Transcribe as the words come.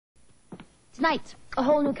Sniped. A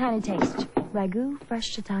whole new kind of taste. Ragu,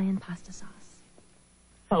 fresh Italian pasta sauce.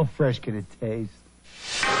 How fresh can it taste?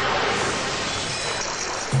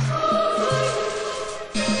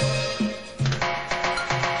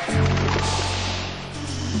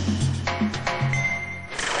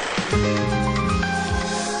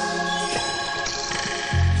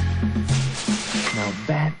 Now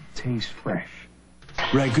that tastes fresh.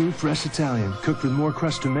 Ragu fresh Italian, cooked with more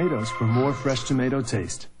crushed tomatoes for more fresh tomato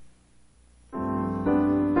taste.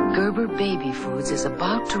 Gerber Baby Foods is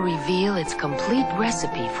about to reveal its complete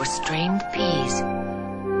recipe for strained peas.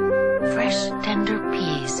 Fresh, tender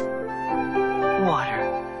peas. Water.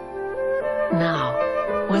 Now,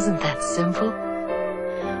 wasn't that simple?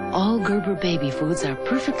 All Gerber Baby Foods are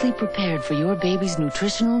perfectly prepared for your baby's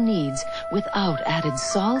nutritional needs without added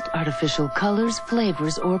salt, artificial colors,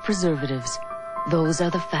 flavors, or preservatives. Those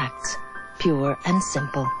are the facts, pure and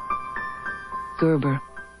simple. Gerber.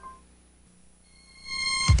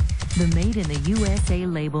 The Made in the USA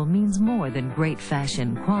label means more than great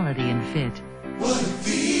fashion, quality, and fit. What a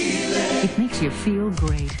feeling! It makes you feel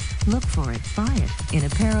great. Look for it, buy it, in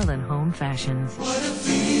apparel and home fashions. What a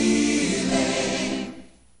feeling!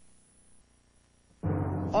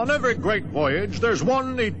 On every great voyage, there's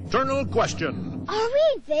one eternal question. Are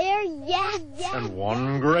we there yet? And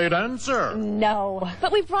one great answer. No,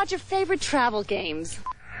 but we brought your favorite travel games.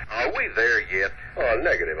 Are we there yet? Oh,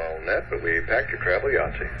 negative on that, but we packed your travel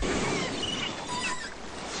Yahtzee.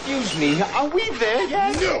 Excuse me, are we there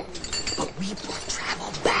yet? No. But we brought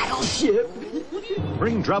Travel Battleship.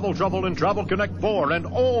 Bring Travel Trouble in Travel Connect 4 and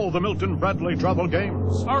all the Milton Bradley travel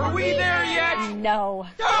games. Are we there yet? No.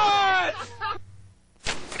 God!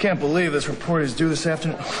 I can't believe this report is due this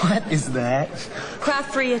afternoon. What is that?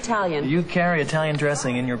 Kraft-free Italian. You carry Italian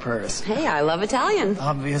dressing in your purse. Hey, I love Italian.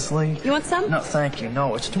 Obviously. You want some? No, thank you.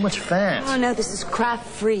 No, it's too much fat. Oh, no, this is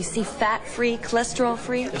Kraft-free. See, fat-free,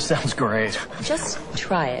 cholesterol-free. This sounds great. Just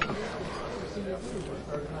try it.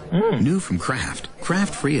 New from Kraft.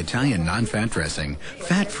 Kraft-free Italian non-fat dressing.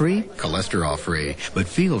 Fat-free, cholesterol-free, but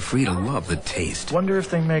feel free to love the taste. Wonder if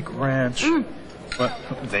they make ranch. What?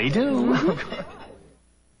 They do?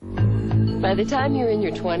 By the time you're in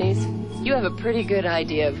your 20s, you have a pretty good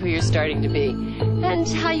idea of who you're starting to be and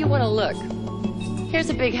how you want to look. Here's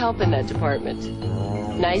a big help in that department.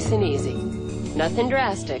 Nice and easy. Nothing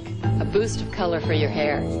drastic. A boost of color for your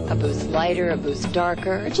hair. A boost lighter, a boost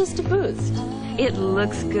darker, or just a boost. It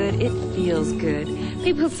looks good. It feels good.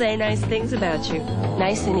 People say nice things about you.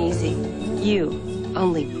 Nice and easy. You,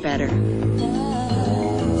 only better.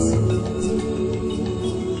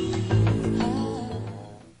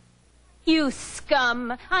 You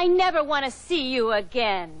scum! I never want to see you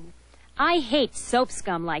again. I hate soap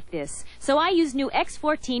scum like this, so I use new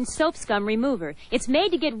X14 Soap Scum Remover. It's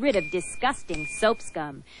made to get rid of disgusting soap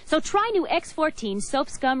scum. So try new X14 Soap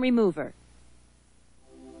Scum Remover.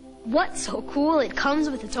 What's so cool it comes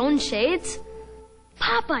with its own shades?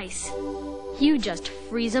 Pop Ice. You just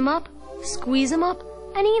freeze them up, squeeze them up,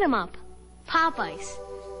 and eat them up. Pop Ice.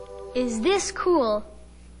 Is this cool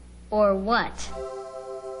or what?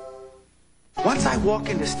 Once I walk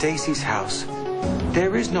into Stacy's house,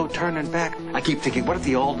 there is no turning back. I keep thinking, what if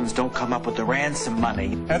the Aldens don't come up with the ransom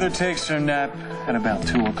money? Heather takes her nap at about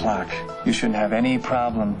 2 o'clock. You shouldn't have any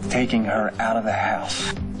problem taking her out of the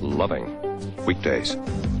house. Loving. Weekdays.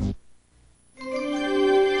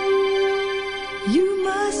 You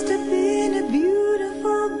must have been a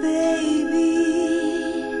beautiful baby.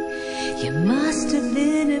 You must have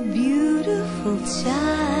been a beautiful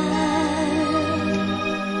child.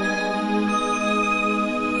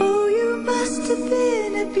 Oh, you must have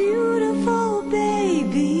been a beautiful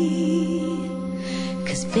baby.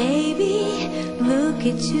 'Cause baby, look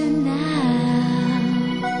at you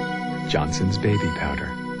now. Johnson's Baby Powder.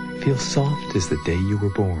 Feels soft as the day you were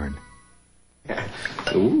born.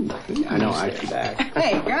 Ooh, I know, I do that.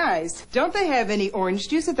 Hey, guys, don't they have any orange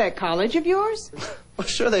juice at that college of yours? Well,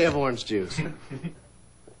 sure they have orange juice.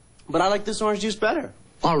 But I like this orange juice better.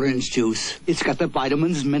 Orange juice. It's got the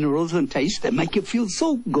vitamins, minerals, and taste that make you feel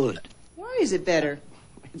so good. Why is it better?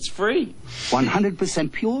 It's free.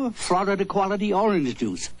 100% pure, Florida quality orange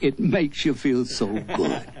juice. It makes you feel so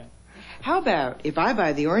good. How about if I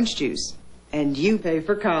buy the orange juice and you pay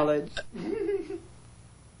for college?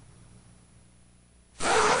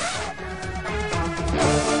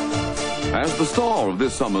 As the star of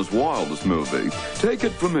this summer's wildest movie, take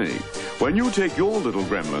it from me. When you take your little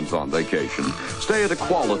gremlins on vacation, stay at a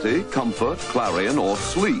quality, comfort, Clarion, or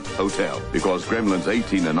sleep hotel. Because gremlins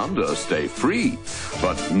 18 and under stay free.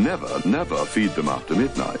 But never, never feed them after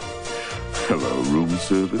midnight. Hello, room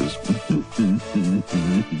service.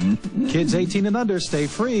 Kids 18 and under stay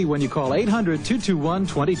free when you call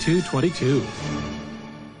 800-221-2222.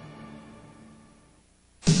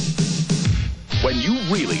 When you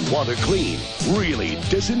really want to clean, really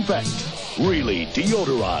disinfect, really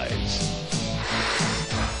deodorize.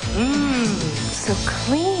 So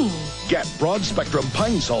clean. Get Broad Spectrum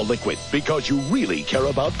Pine Sol Liquid because you really care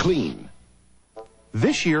about clean.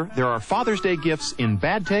 This year, there are Father's Day gifts in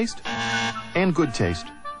bad taste and good taste.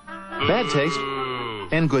 Bad taste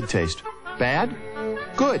and good taste. Bad,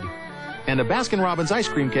 good. And a Baskin Robbins ice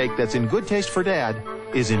cream cake that's in good taste for Dad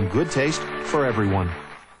is in good taste for everyone.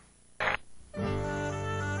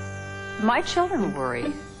 My children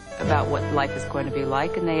worry about what life is going to be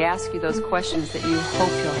like, and they ask you those questions that you hope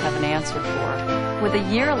you'll have an answer for. With a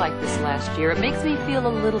year like this last year, it makes me feel a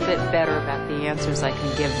little bit better about the answers I can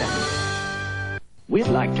give them. We'd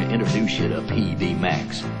like to introduce you to PB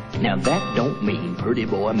Max. Now that don't mean Pretty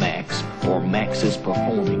Boy Max, or Max's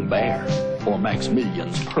Performing Bear, or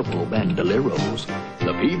Maximilian's Purple Bandoleros.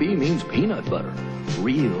 The PB means peanut butter.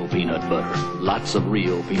 Real peanut butter. Lots of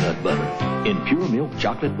real peanut butter. In pure milk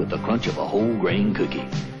chocolate with the crunch of a whole grain cookie.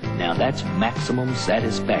 Now that's maximum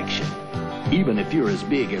satisfaction. Even if you're as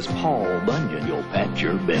big as Paul Bunyan, you'll pat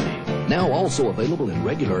your belly. Now also available in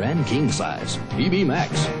regular and king size. PB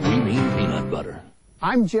Max, we mean peanut butter.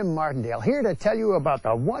 I'm Jim Martindale, here to tell you about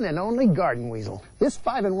the one and only Garden Weasel. This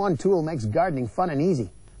 5-in-1 tool makes gardening fun and easy.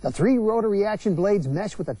 The 3 rotary action blades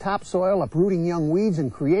mesh with the topsoil, uprooting young weeds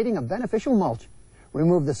and creating a beneficial mulch.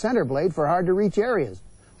 Remove the center blade for hard-to-reach areas.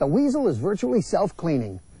 The Weasel is virtually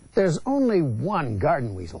self-cleaning. There's only one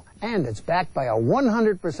Garden Weasel, and it's backed by a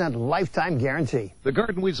 100% lifetime guarantee. The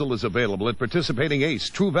Garden Weasel is available at participating Ace,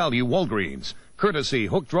 True Value, Walgreens, courtesy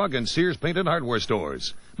Hook Drug and Sears Paint and Hardware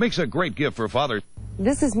stores. Makes a great gift for Father.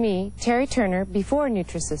 This is me, Terry Turner, before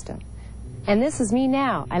Nutrisystem. And this is me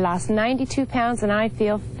now. I lost 92 pounds and I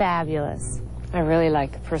feel fabulous. I really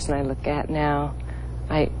like the person I look at now.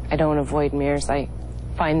 I don't avoid mirrors. I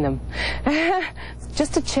find them.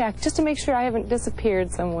 Just to check, just to make sure I haven't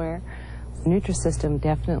disappeared somewhere. Nutrisystem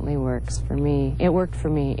definitely works for me. It worked for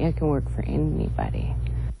me. It can work for anybody.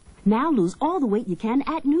 Now lose all the weight you can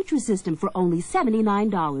at Nutrisystem for only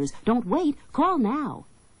 $79. Don't wait. Call now.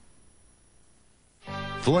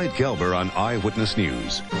 Floyd Gerber on Eyewitness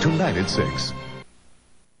News, tonight at 6.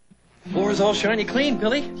 Floor's all shiny clean,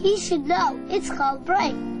 Billy. He should know. It's called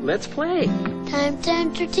Brite. Let's play. Time to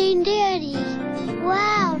entertain Daddy.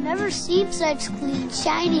 Wow, never seen such clean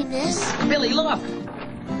shininess. Billy, look.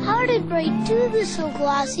 How did Brite do this so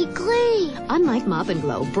glossy clean? Unlike Mop and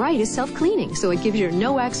Glow, Brite is self-cleaning, so it gives your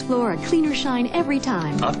no-wax floor a cleaner shine every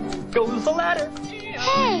time. Up goes the ladder.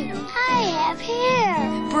 Hey, I have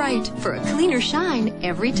hair. Brite, for a cleaner shine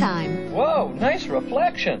every time. Whoa, nice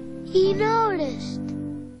reflection. He noticed.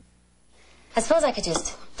 I suppose I could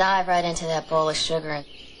just dive right into that bowl of sugar and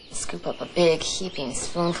scoop up a big heaping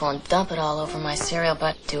spoonful and dump it all over my cereal,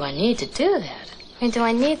 but do I need to do that? I mean, do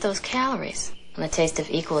I need those calories? And the taste of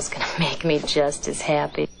Equal is going to make me just as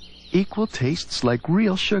happy. Equal tastes like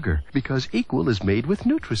real sugar because Equal is made with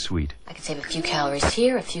NutraSweet. I could save a few calories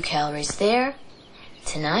here, a few calories there.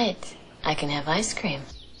 Tonight, I can have ice cream.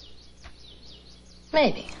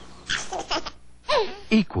 Maybe.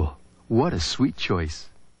 Equal. What a sweet choice.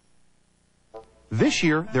 This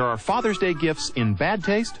year, there are Father's Day gifts in bad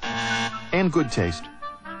taste and good taste.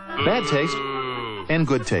 Bad taste and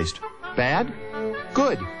good taste. Bad,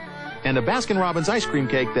 good. And a Baskin Robbins ice cream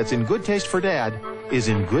cake that's in good taste for Dad is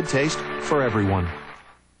in good taste for everyone.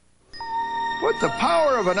 Put the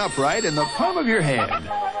power of an upright in the palm of your hand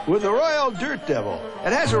with the Royal Dirt Devil.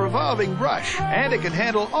 It has a revolving brush, and it can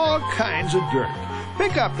handle all kinds of dirt.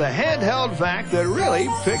 Pick up the handheld vac that really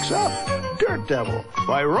picks up. Dirt Devil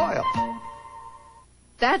by Royal.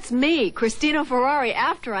 That's me, Christina Ferrari,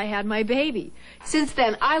 after I had my baby. Since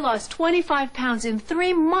then, I lost 25 pounds in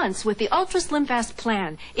 3 months with the Ultra Slim Fast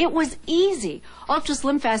plan. It was easy. Ultra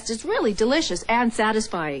Slim Fast is really delicious and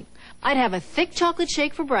satisfying. I'd have a thick chocolate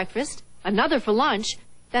shake for breakfast, another for lunch,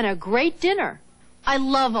 then a great dinner. I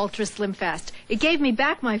love Ultra Slim Fast. It gave me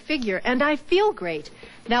back my figure, and I feel great.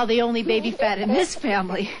 Now the only baby fat in this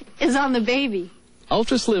family is on the baby.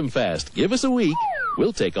 Ultra Slim Fast. Give us a week.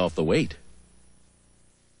 We'll take off the weight.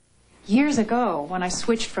 Years ago, when I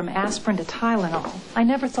switched from aspirin to Tylenol, I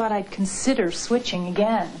never thought I'd consider switching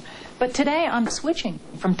again. But today I'm switching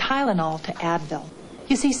from Tylenol to Advil.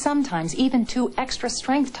 You see, sometimes even 2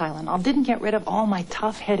 extra-strength Tylenol didn't get rid of all my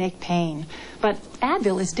tough headache pain. But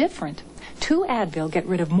Advil is different. 2 Advil get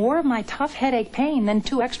rid of more of my tough headache pain than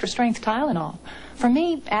 2 extra-strength Tylenol. For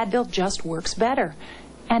me, Advil just works better.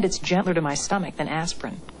 And it's gentler to my stomach than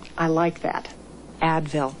aspirin. I like that.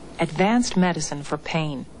 Advil, advanced medicine for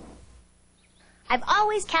pain. I've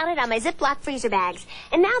always counted on my Ziploc freezer bags,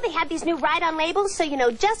 and now they have these new ride-on labels so you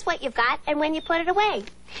know just what you've got and when you put it away.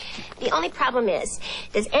 The only problem is,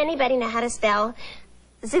 does anybody know how to spell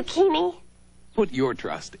zucchini? Put your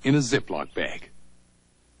trust in a Ziploc bag.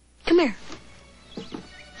 Come here.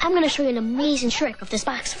 I'm going to show you an amazing trick with this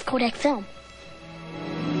box of Kodak film.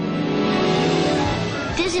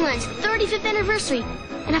 Disneyland's 35th anniversary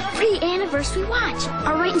and a free anniversary watch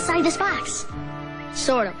are right inside this box.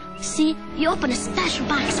 Sort of. See, you open a special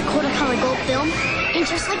box of Kodak color gold film, and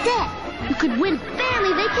just like that, you could win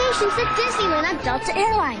family vacations at Disneyland on Delta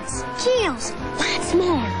Airlines, Keels, lots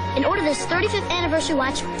more. And order this 35th anniversary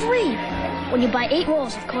watch free when you buy 8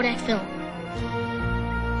 rolls of Kodak film.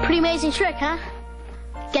 Pretty amazing trick, huh?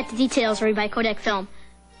 Get the details where you buy Kodak film.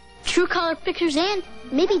 True color pictures and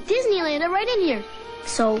maybe Disneyland are right in here.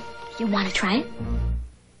 So, you want to try it?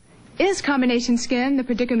 Is combination skin the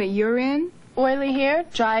predicament you're in? Oily here,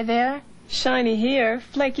 dry there, shiny here,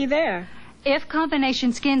 flaky there. If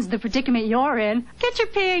combination skin's the predicament you're in, get your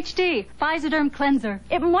PhD, PhisoDerm Cleanser.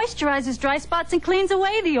 It moisturizes dry spots and cleans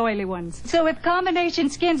away the oily ones. So if combination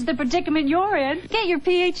skin's the predicament you're in, get your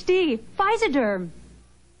PhD, PhisoDerm.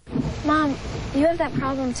 Mom, you have that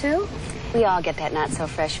problem too? We all get that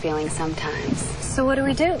not-so-fresh feeling sometimes. So what do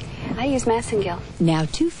we do? I use Massengill. Now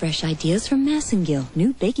 2 fresh ideas from Massengill.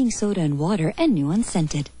 New baking soda and water and new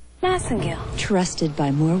unscented. Massengill. Trusted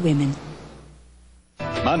by more women.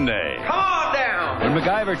 Monday. Calm down! When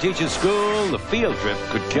MacGyver teaches school, the field trip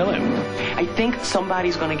could kill him. I think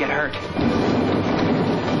somebody's gonna get hurt.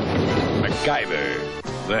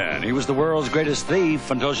 MacGyver. Then he was the world's greatest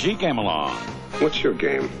thief until she came along. What's your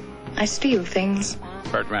game? I steal things.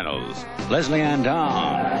 Burt Reynolds. Leslie Ann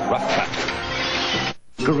Down. Rough cut.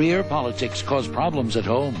 Career politics cause problems at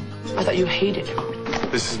home. I thought you hated him.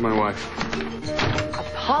 This is my wife.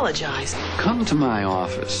 Apologize. Come to my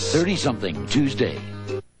office. 30-something, Tuesday.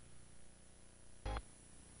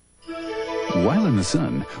 While in the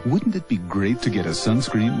sun, wouldn't it be great to get a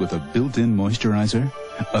sunscreen with a built-in moisturizer?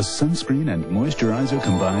 A sunscreen and moisturizer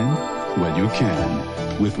combined? Well, you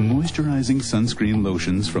can, with moisturizing sunscreen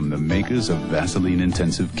lotions from the makers of Vaseline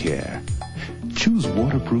Intensive Care. Choose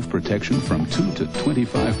waterproof protection from 2 to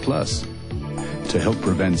 25 plus. To help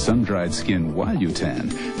prevent sun-dried skin while you tan,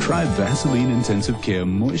 try Vaseline Intensive Care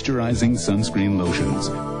Moisturizing Sunscreen Lotions.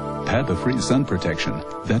 Have the free sun protection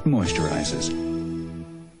that moisturizes.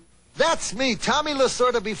 That's me, Tommy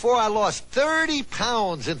Lasorda, before I lost 30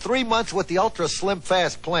 pounds in 3 months with the Ultra Slim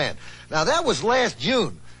Fast plan. Now, that was last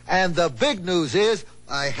June, and the big news is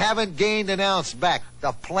I haven't gained an ounce back.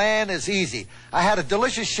 The plan is easy. I had a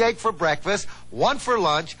delicious shake for breakfast, 1 for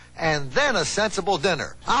lunch, and then a sensible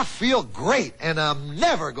dinner. I feel great, and I'm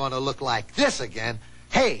never going to look like this again.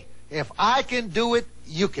 Hey, if I can do it,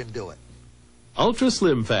 you can do it. Ultra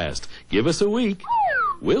Slim Fast. Give us a week.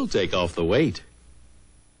 We'll take off the weight.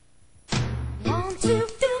 Want to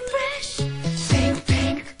feel fresh? Think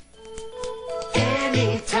pink.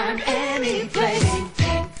 Anytime, any place. Think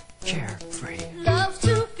pink. Carefree. Love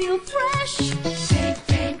to feel fresh. Think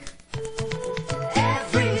pink.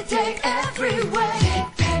 Every day, every way.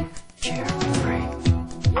 Think pink. Carefree.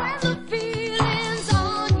 When the feeling's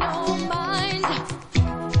on your mind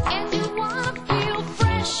and you want to feel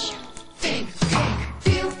fresh. Think pink.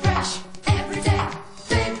 Feel fresh every day.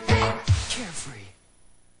 Think pink. Carefree.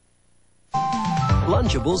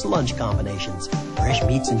 Lunchables lunch combinations. Fresh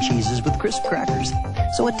meats and cheeses with crisp crackers.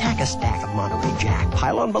 So attack a stack of Monterey Jack,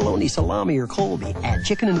 pile on bologna, salami, or Colby. Add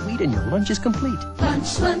chicken and wheat and your lunch is complete.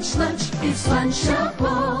 Lunch, lunch, lunch. It's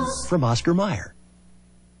Lunchables. From Oscar Mayer.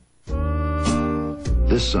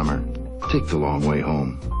 This summer, take the long way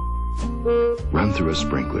home. Run through a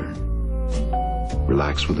sprinkler.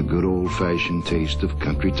 Relax with a good old-fashioned taste of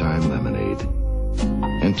country time lemonade.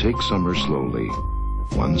 And take summer slowly,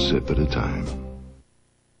 1 sip at a time.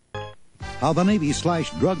 How the Navy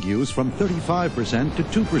slashed drug use from 35% to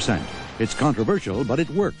 2%. It's controversial, but it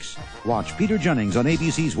works. Watch Peter Jennings on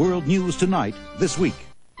ABC's World News Tonight this week.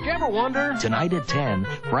 Do you ever wonder? Tonight at 10,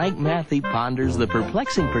 Frank Matthey ponders the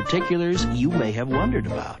perplexing particulars you may have wondered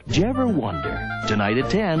about. Do you ever wonder? Tonight at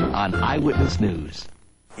 10 on Eyewitness News.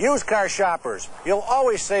 Used car shoppers, you'll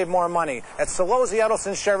always save more money at Solozzi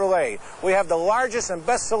Edelson Chevrolet. We have the largest and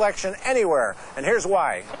best selection anywhere, and here's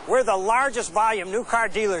why. We're the largest volume new car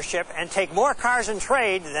dealership and take more cars in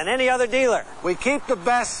trade than any other dealer. We keep the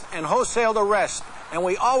best and wholesale the rest, and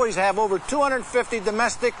we always have over 250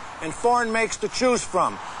 domestic and foreign makes to choose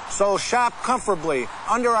from. So shop comfortably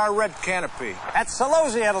under our red canopy. At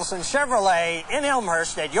Solozzi Edelson Chevrolet in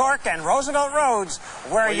Elmhurst at York and Roosevelt Roads,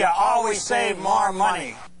 where you always save more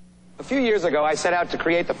money. A few years ago, I set out to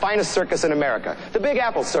create the finest circus in America, the Big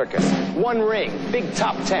Apple Circus. One ring, big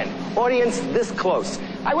top 10, audience this close.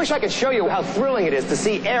 I wish I could show you how thrilling it is to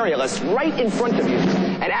see aerialists right in front of you,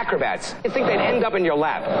 and acrobats. You think they'd end up in your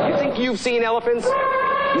lap. You think you've seen elephants?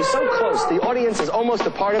 You're so close, the audience is almost a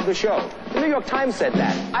part of the show. The New York Times said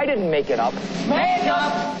that. I didn't make it up. Make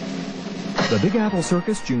up! The Big Apple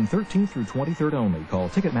Circus, June 13th through 23rd only. Call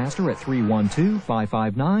Ticketmaster at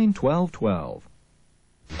 312-559-1212.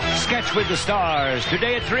 Sketch with the Stars,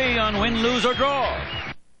 today at 3 on Win, Lose, or Draw.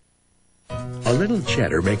 A little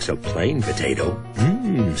cheddar makes a plain potato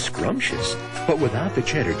scrumptious, but without the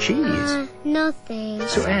cheddar cheese. No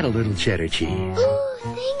thanks. So add a little cheddar cheese.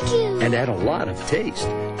 Oh, thank you. And add a lot of taste.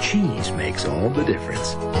 Cheese makes all the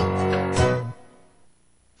difference.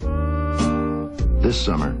 This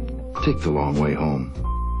summer, take the long way home.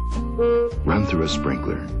 Run through a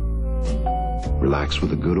sprinkler. Relax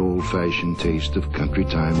with a good old-fashioned taste of country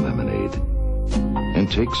time lemonade.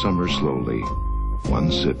 And take summer slowly,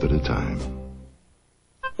 one sip at a time.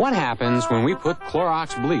 What happens when we put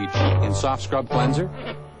Clorox bleach in Soft Scrub Cleanser?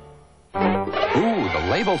 Ooh, the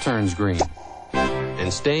label turns green.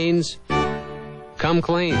 And stains come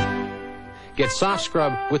clean. Get Soft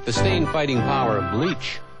Scrub with the stain-fighting power of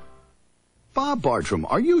bleach. Bob Bartram,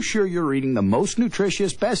 are you sure you're eating the most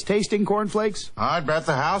nutritious, best-tasting cornflakes? I'd bet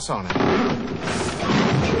the house on it.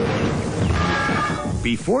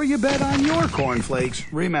 Before you bet on your cornflakes,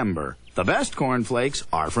 remember, the best cornflakes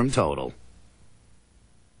are from Total.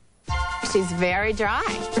 She's very dry.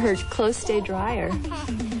 Her clothes stay drier.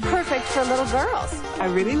 Perfect for little girls. I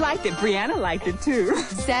really liked it. Brianna liked it, too.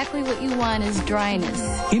 Exactly what you want is dryness.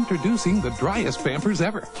 Introducing the driest Pampers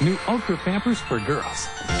ever. New Ultra Pampers for girls.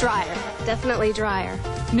 Drier. Definitely drier.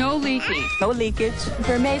 No leaking. No leakage.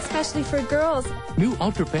 They're made especially for girls. New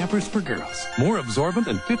Ultra Pampers for girls. More absorbent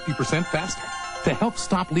and 50% faster. To help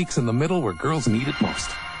stop leaks in the middle where girls need it most.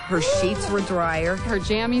 Her sheets were drier. Her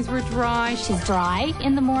jammies were dry. She's dry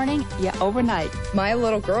in the morning? Yeah, overnight. My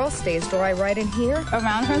little girl stays dry right in here,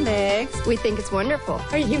 around her legs. We think it's wonderful.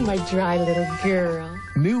 Are you my dry little girl?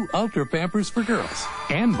 New Ultra Pampers for girls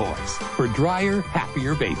and boys for drier,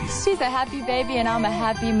 happier babies. She's a happy baby and I'm a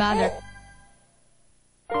happy mother.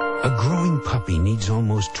 A growing puppy needs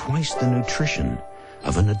almost twice the nutrition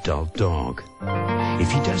of an adult dog.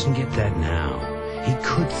 If he doesn't get that now, he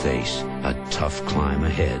could face a tough climb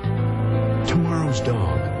ahead. Tomorrow's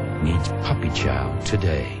dog needs puppy chow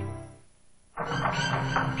today.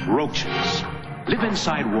 Roaches live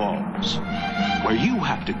inside walls where you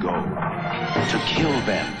have to go to kill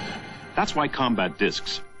them. That's why Combat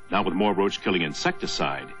Discs, now with more roach-killing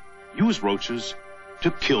insecticide, use roaches to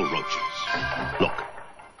kill roaches. Look,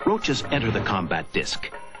 roaches enter the Combat Disc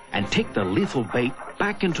and take the lethal bait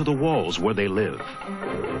back into the walls where they live,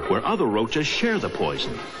 where other roaches share the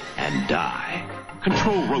poison and die.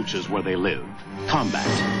 Control roaches where they live. Combat,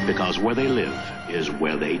 because where they live is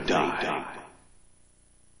where they die.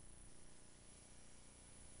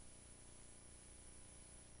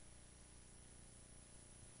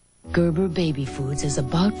 Gerber Baby Foods is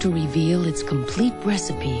about to reveal its complete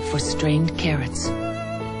recipe for strained carrots.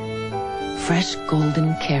 Fresh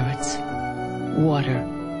golden carrots. Water.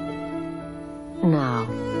 Now,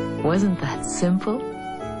 wasn't that simple?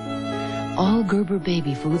 All Gerber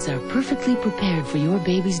Baby Foods are perfectly prepared for your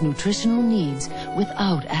baby's nutritional needs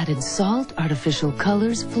without added salt, artificial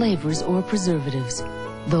colors, flavors, or preservatives.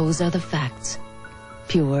 Those are the facts.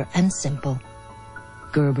 Pure and simple.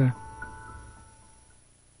 Gerber.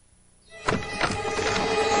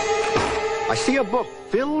 I see a book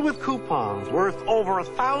filled with coupons worth over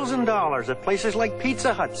 $1,000 at places like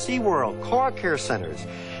Pizza Hut, SeaWorld, car care centers.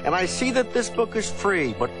 And I see that this book is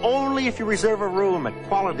free, but only if you reserve a room at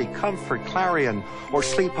Quality, Comfort, Clarion, or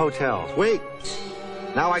Sleep Hotels. Wait,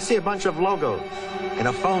 now I see a bunch of logos and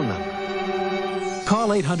a phone number. Call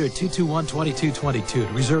 800-221-2222 to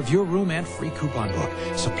reserve your room and free coupon book.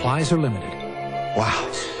 Supplies are limited. Wow,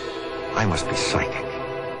 I must be psychic.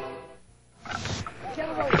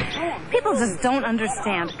 People just don't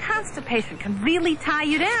understand. Constipation can really tie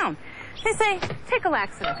you down. They say, take a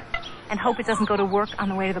laxative and hope it doesn't go to work on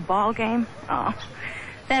the way to the ball game. Oh.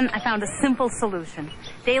 Then I found a simple solution.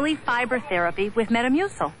 Daily fiber therapy with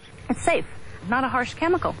Metamucil. It's safe, not a harsh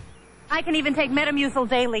chemical. I can even take Metamucil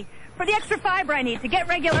daily for the extra fiber I need to get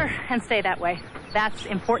regular and stay that way. That's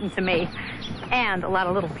important to me and a lot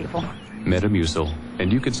of little people. Metamucil,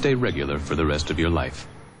 and you can stay regular for the rest of your life.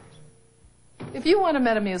 If you want a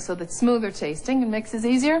Metamucil that's smoother tasting and mixes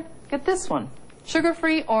easier, get this one.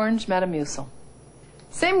 Sugar-free orange Metamucil.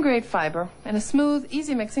 Same grade fiber and a smooth,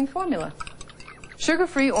 easy mixing formula.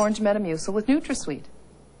 Sugar-free orange Metamucil with NutraSweet.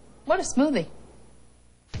 What a smoothie.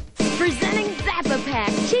 Presenting Zappa Pack.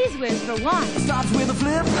 Cheese Whiz for one. Starts with a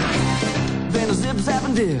flip, then a zip, zap,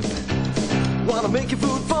 and dip. Wanna make your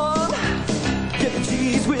food fun? Get the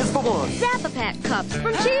Cheese Whiz for one. Zappa Pack cups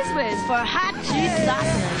from Cheese Whiz for hot cheese sauce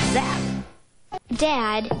and a zap.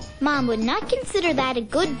 Dad, Mom would not consider that a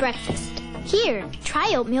good breakfast. Here,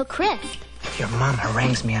 try oatmeal crisp. Your mom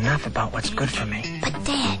harangues me enough about what's good for me. But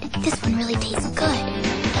Dad, this one really tastes good.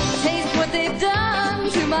 Taste what they've done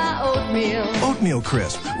to my oatmeal. Oatmeal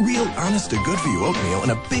Crisp. Real, honest-to-good-for-you oatmeal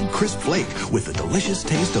and a big crisp flake with the delicious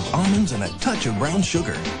taste of almonds and a touch of brown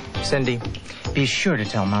sugar. Cindy, be sure to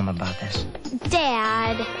tell Mom about this.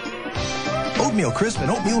 Dad. Oatmeal Crisp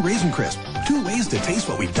and Oatmeal Raisin Crisp. 2 ways to taste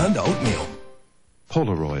what we've done to oatmeal.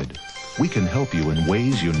 Polaroid. We can help you in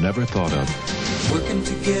ways you never thought of. Working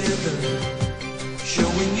together,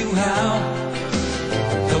 showing you how,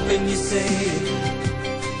 helping you save,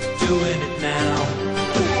 doing it now.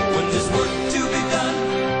 When there's work to be done,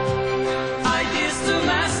 ideas to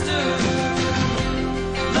master,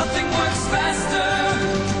 nothing works faster.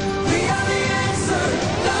 We are the answer.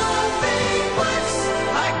 Nothing works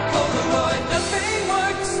like Polaroid. Nothing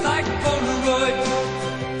works like Polaroid.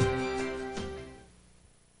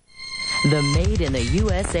 The Made in the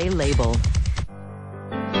USA label.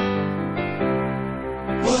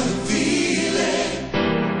 What a feeling!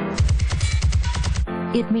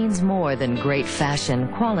 It means more than great fashion,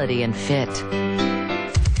 quality, and fit.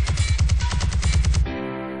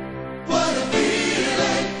 What a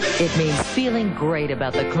feeling! It means feeling great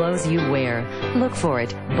about the clothes you wear. Look for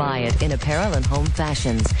it, buy it in apparel and home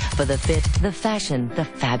fashions for the fit, the fashion, the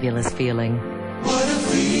fabulous feeling. What a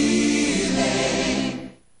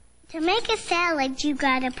feeling! To make a salad, you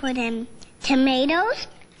gotta put in tomatoes,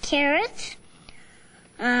 carrots,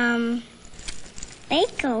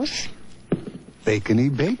 bacos. Bacony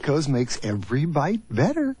Bacos makes every bite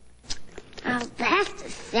better. Oh, that's a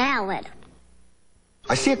salad.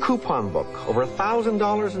 I see a coupon book, over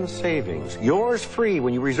 $1,000 in savings. Yours free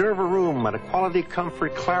when you reserve a room at a Quality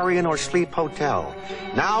Comfort Clarion or Sleep Hotel.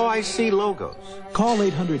 Now I see logos. Call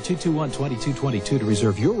 800-221-2222 to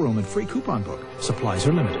reserve your room and free coupon book. Supplies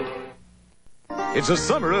are limited. It's a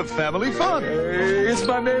summer of family fun. Hey, it's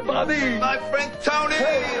my man Bobby. My friend Tony.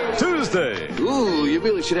 Tuesday. Ooh, you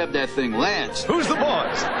really should have that thing Lance. Who's the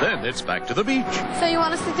boss? Then it's back to the beach. So you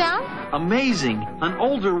want to sit down? Amazing. An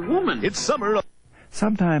older woman. It's summer.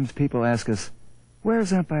 Sometimes people ask us,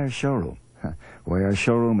 where's Empire's showroom? Well, our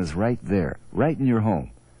showroom is right there, right in your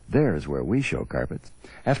home. There's where we show carpets.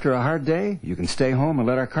 After a hard day, you can stay home and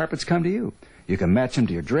let our carpets come to you. You can match them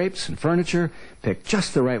to your drapes and furniture, pick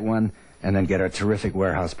just the right one, and then get a terrific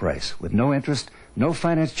warehouse price with no interest, no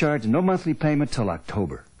finance charge, and no monthly payment till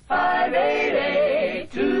October.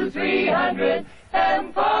 588-2300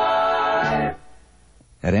 Empire.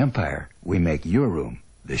 At Empire, we make your room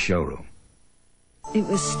the showroom. It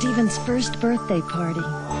was Stephen's first birthday party.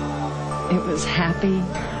 It was happy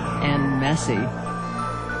and messy.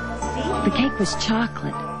 The cake was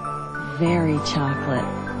chocolate, very chocolate.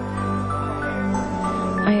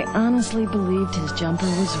 I honestly believed his jumper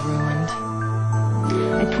was ruined.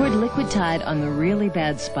 I poured liquid Tide on the really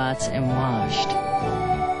bad spots and washed.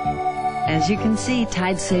 As you can see,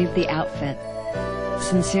 Tide saved the outfit.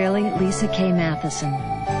 Sincerely, Lisa K. Matheson.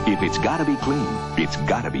 If it's gotta be clean, it's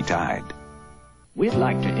gotta be Tide. We'd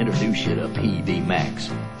like to introduce you to PB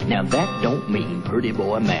Max. Now that don't mean Pretty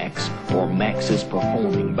Boy Max, or Max's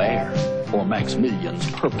Performing Bear, or Maximilian's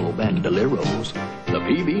Purple Bandoleros. The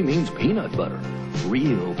PB means peanut butter.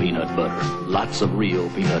 Real peanut butter. Lots of real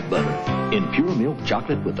peanut butter. In pure milk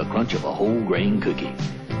chocolate with the crunch of a whole grain cookie.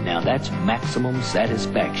 Now that's maximum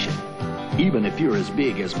satisfaction. Even if you're as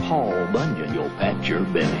big as Paul Bunyan, you'll pat your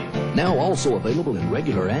belly. Now also available in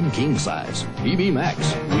regular and king size. PB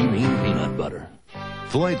Max. We mean peanut butter.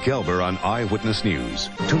 Floyd Gerber on Eyewitness News,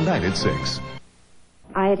 tonight at 6.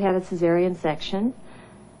 I had had a cesarean section,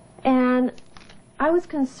 and I was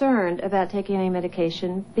concerned about taking any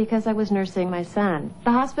medication because I was nursing my son.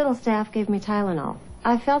 The hospital staff gave me Tylenol.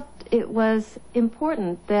 I felt it was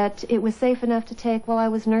important that it was safe enough to take while I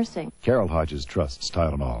was nursing. Carol Hodges trusts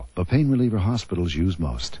Tylenol, the pain reliever hospitals use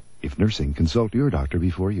most. If nursing, consult your doctor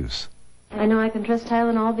before use. I know I can trust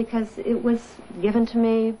Tylenol because it was given to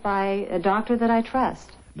me by a doctor that I trust.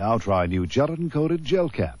 Now try new gelatin-coated gel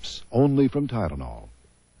caps, only from Tylenol.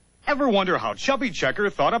 Ever wonder how Chubby Checker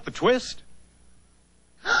thought up the twist?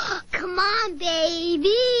 Come on,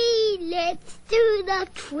 baby. Let's do the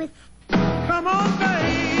twist. Come on,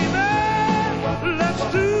 baby. Let's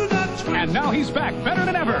do the twist. And now he's back better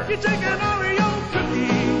than ever. You take an Oreo cookie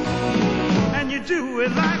and you do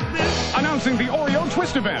it like this. Announcing the Oreo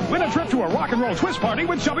Twist event. Win a trip to a rock and roll twist party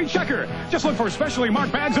with Chubby Checker. Just look for specially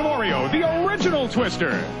marked bags of Oreo, the original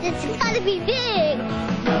Twister. It's gotta be big.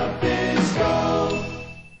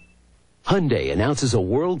 Hyundai announces a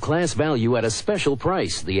world-class value at a special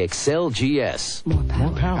price, the Excel GS. More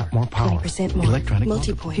power. 20% more. Electronic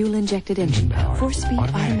multi-point. Fuel-injected engine power. 4-speed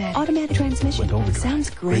automatic transmission. Sounds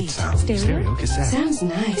great. Stereo cassette. Sounds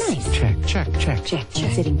nice. Check.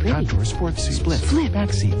 Sitting pretty. Contour sports seats. Split. Flip.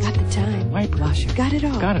 Back seats. Got the time. Wiper. Washer. Got it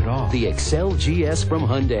all. The Excel GS from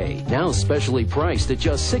Hyundai, now specially priced at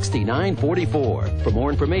just $69.44. For more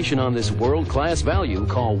information on this world-class value,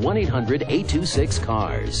 call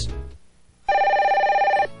 1-800-826-CARS.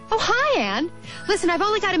 Oh, hi, Ann. Listen, I've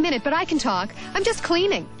only got a minute, but I can talk. I'm just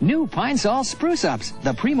cleaning. New Pine Sol Spruce Ups,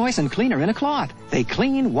 the pre-moisten cleaner in a cloth. They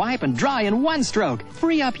clean, wipe, and dry in one stroke.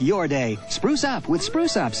 Free up your day. Spruce up with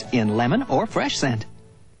Spruce Ups in lemon or fresh scent.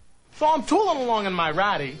 So I'm tooling along in my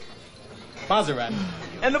Maserati,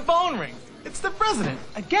 and the phone rings. It's the president,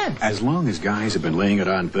 again. As long as guys have been laying it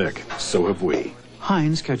on thick, so have we.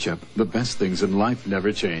 Heinz Ketchup, the best things in life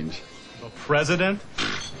never change. The president?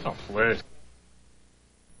 Oh, please.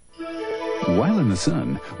 While in the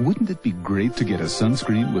sun, wouldn't it be great to get a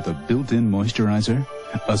sunscreen with a built-in moisturizer?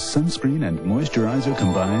 A sunscreen and moisturizer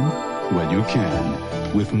combined? Well, you can.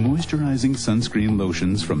 With moisturizing sunscreen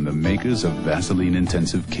lotions from the makers of Vaseline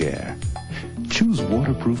Intensive Care. Choose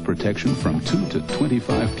waterproof protection from 2 to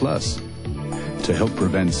 25 plus. To help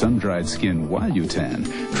prevent sun-dried skin while you tan,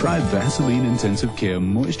 try Vaseline Intensive Care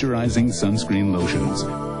Moisturizing Sunscreen Lotions.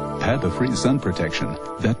 Add the free sun protection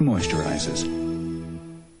that moisturizes.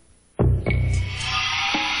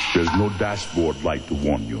 There's no dashboard light to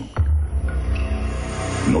warn you.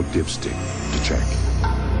 No dipstick to check.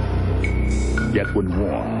 Yet when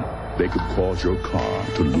warned, they could cause your car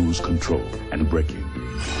to lose control and braking.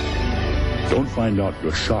 Don't find out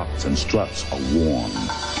your shocks and struts are worn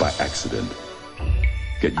by accident.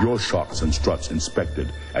 Get your shocks and struts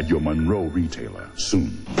inspected at your Monroe retailer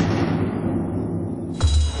soon.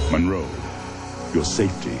 Monroe, your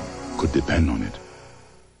safety could depend on it.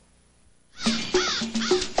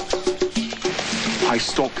 I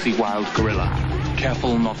stalk the wild gorilla,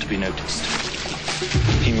 careful not to be noticed.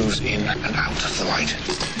 He moves in and out of the light.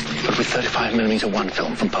 But with 35mm 1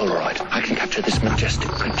 film from Polaroid, I can capture this majestic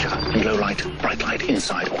creature in low light, bright light,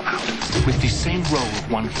 inside or out. With the same roll of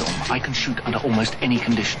 1 film, I can shoot under almost any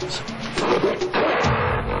conditions.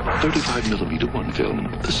 35mm 1 film,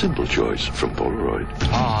 the simple choice from Polaroid.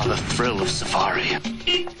 Ah, the thrill of safari.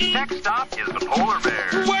 Next stop is the polar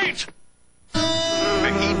bear. Wait!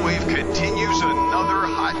 The heat wave continues. Another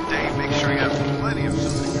hot day. Make sure you have plenty of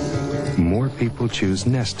something. More people choose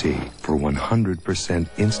Nestea for 100%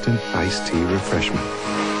 instant iced tea refreshment.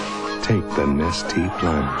 Take the Nestea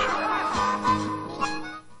plunge.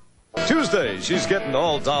 Tuesday, she's getting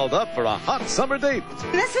all dolled up for a hot summer date.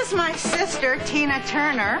 This is my sister, Tina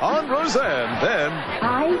Turner. On Roseanne, then.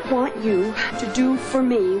 I want you to do for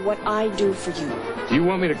me what I do for you. Do you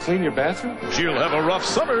want me to clean your bathroom? She'll have a rough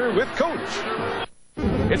summer with Coach.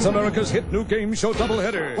 It's America's hit new game show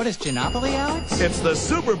doubleheader. What is Genopoly, Alex? It's the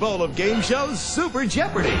Super Bowl of game shows, Super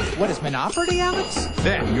Jeopardy. What is Monopoly, Alex?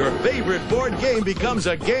 Then your favorite board game becomes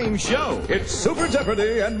a game show. It's Super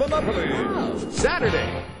Jeopardy and Monopoly. Oh.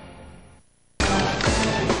 Saturday.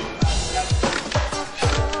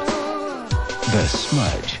 The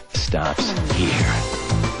smudge stops here.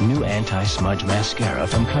 New anti-smudge mascara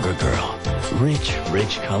from CoverGirl.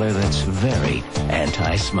 Rich color that's very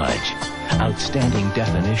anti-smudge. Outstanding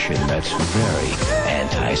definition that's very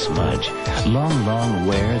anti-smudge. Long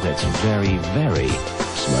wear that's very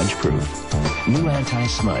smudge-proof. New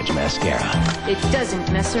anti-smudge mascara. It doesn't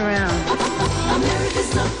mess around.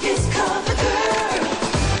 America's Look is CoverGirl.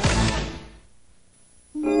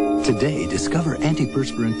 Today, discover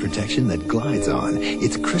antiperspirant protection that glides on.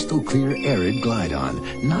 It's crystal clear Arid Glide On.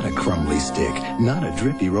 Not a crumbly stick, not a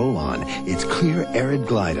drippy roll-on. It's clear Arid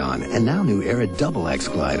Glide On. And now new Arid Double X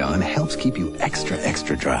Glide On helps keep you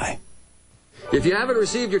extra dry. If you haven't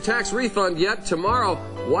received your tax refund yet, tomorrow,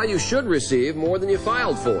 why you should receive more than you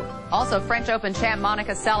filed for. Also, French Open champ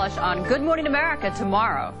Monica Seles on Good Morning America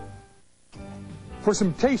tomorrow. For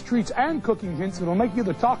some taste treats and cooking hints that'll make you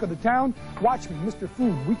the talk of the town, watch me, Mr.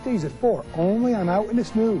 Food, weekdays at 4, only on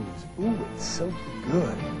Eyewitness News. Ooh, it's so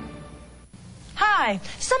good. Hi.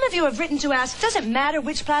 Some of you have written to ask, does it matter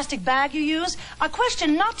which plastic bag you use? A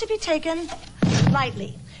question not to be taken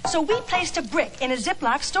lightly. So we placed a brick in a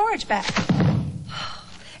Ziploc storage bag.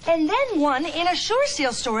 And then one in a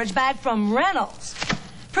SureSeal storage bag from Reynolds.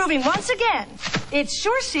 Proving once again, it's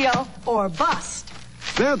SureSeal or bust.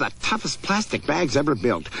 They're the toughest plastic bags ever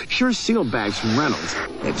built. Sure Seal bags from Reynolds.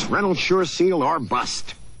 It's Reynolds Sure Seal or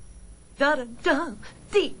bust. Da-da-da,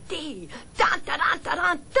 dee-dee,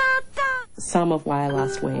 da-da-da-da-da-da. Some of why I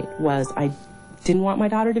lost weight was I didn't want my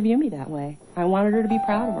daughter to view me that way. I wanted her to be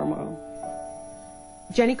proud of her mom.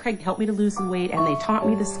 Jenny Craig helped me to lose some weight, and they taught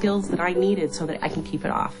me the skills that I needed so that I can keep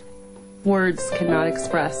it off. Words cannot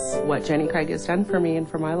express what Jenny Craig has done for me and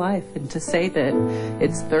for my life, and to say that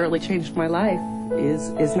it's thoroughly changed my life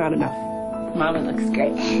is not enough. Mama looks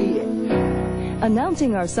great.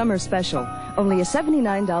 Announcing our summer special, only a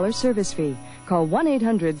 $79 service fee. Call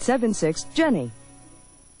 1-800-76-JENNY.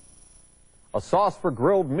 A sauce for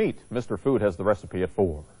grilled meat. Mr. Food has the recipe at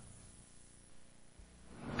 4.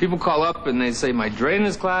 People call up and they say, my drain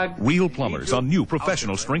is clogged. Real Plumbers, a new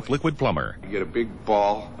professional strength liquid plumber. You get a big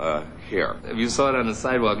ball here. If you saw it on the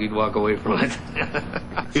sidewalk, you'd walk away from it.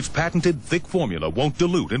 Its patented thick formula won't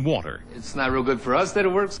dilute in water. It's not real good for us that it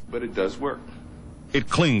works, but it does work. It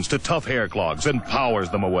clings to tough hair clogs and powers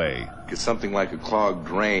them away. Because something like a clogged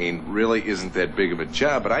drain really isn't that big of a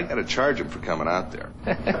job, but I got to charge them for coming out there.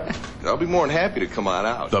 I'll be more than happy to come on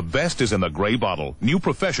out. The best is in the gray bottle. New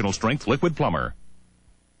professional strength liquid plumber.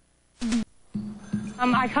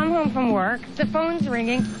 I come home from work, the phone's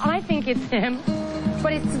ringing, I think it's him,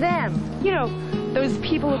 but it's them. You know, those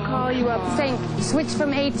people who call you up saying, switch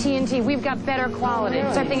from AT&T, we've got better quality.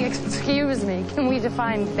 Really? So I think, excuse me, can we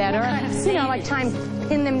define better? You know, like time,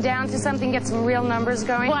 pin them down to something, get some real numbers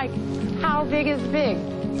going. Like, how big is big?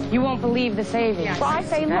 You won't believe the savings. Yeah, well, I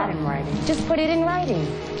say, look, just put it in writing.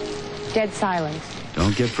 Dead silence.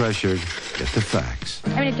 Don't get pressured. Get the facts.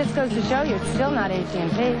 I mean, it just goes to show you, it's still not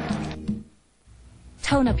AT&T.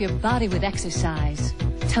 Tone up your body with exercise.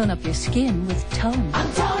 Tone up your skin with tone.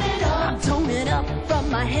 I'm toning up. I'm toning up from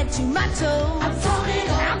my head to my toes. I'm toning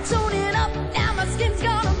up. I'm toning up. Now my skin's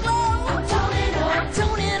gonna glow. I'm toning up.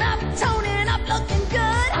 I'm toning up, looking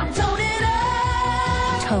good. I'm toning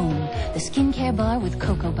up. Tone, the skincare bar with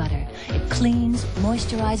cocoa butter. It cleans,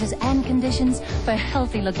 moisturizes, and conditions for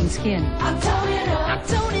healthy-looking skin. I'm toning up. I'm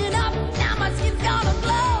toning up. Now my skin's gonna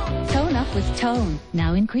glow. Tone up with Tone,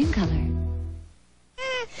 now in cream color.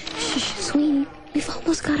 Shh, sweetie, we've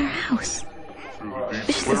almost got our house.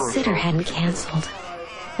 Wish the sitter hadn't canceled.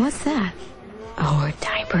 What's that? Oh, her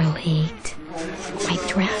diaper leaked. My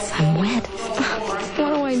dress, I'm wet. What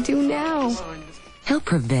do I do now? Help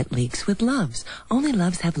prevent leaks with Loves. Only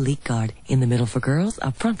Loves have Leak Guard. In the middle for girls,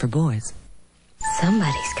 up front for boys.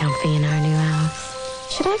 Somebody's comfy in our new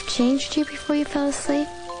house. Should I have changed you before you fell asleep?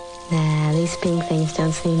 Nah, these pink things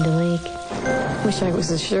don't seem to leak. Wish I was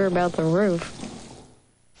as sure about the roof.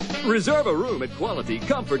 Reserve a room at Quality,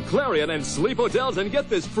 Comfort, Clarion, and Sleep Hotels and get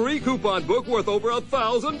this free coupon book worth over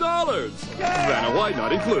 $1,000. Vanna White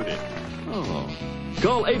not included. Oh.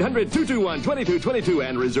 Call 800-221-2222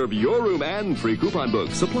 and reserve your room and free coupon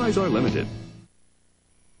book. Supplies are limited.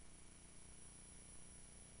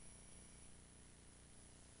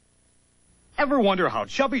 Ever wonder how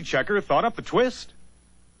Chubby Checker thought up the twist?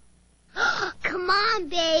 Come on,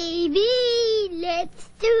 baby. Let's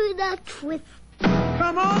do the twist.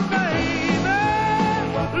 Come on, baby,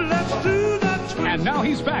 let's do the twist. And now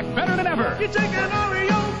he's back, better than ever. You take an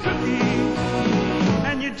Oreo cookie,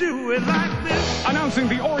 and you do it like this. Announcing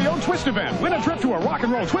the Oreo Twist event. Win a trip to a rock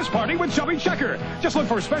and roll twist party with Chubby Checker. Just look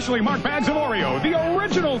for specially marked bags of Oreo, the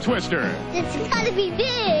original twister. It's gotta be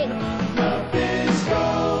big. The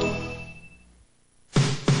Bisco.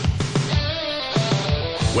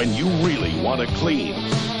 When you really want to clean,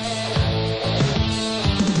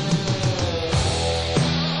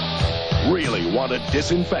 really want to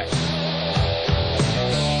disinfect,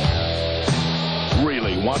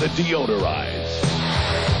 really want to deodorize.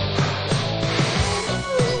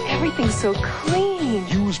 Everything's so clean.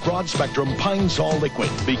 Use Broad Spectrum Pine Sol Liquid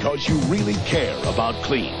because you really care about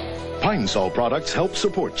clean. Pine Sol products help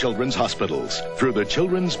support children's hospitals through the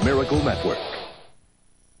Children's Miracle Network.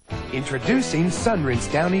 Introducing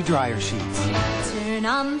Sunrinse Downy Dryer Sheets. Turn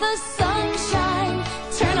on the sunshine,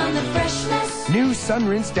 turn on the freshness. New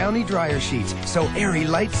Sunrinse Downy Dryer Sheets. So airy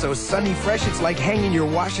light, so sunny fresh, it's like hanging your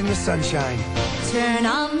wash in the sunshine. Turn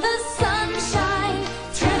on the sunshine,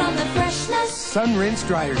 turn on the freshness. Sunrinse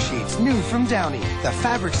Dryer Sheets, new from Downy. The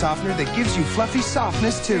fabric softener that gives you fluffy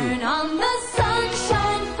softness too. Turn on the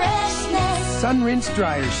sunshine freshness. Sunrinse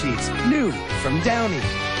Dryer Sheets, new from Downy.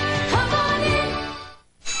 Come on in.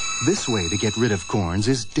 This way to get rid of corns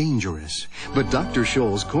is dangerous, but Dr.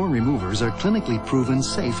 Scholl's corn removers are clinically proven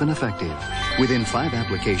safe and effective. Within 5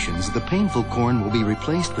 applications, the painful corn will be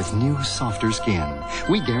replaced with new, softer skin.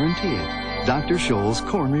 We guarantee it. Dr. Scholl's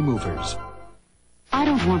corn removers. I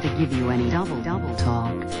don't want to give you any double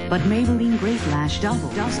talk, but Maybelline Great Lash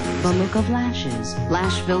doubles the look of lashes.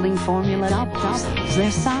 Lash-building formula doubles their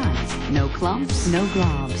size. No clumps, no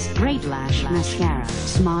globs. Great Lash Mascara.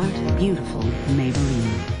 Smart, beautiful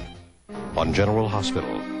Maybelline. On General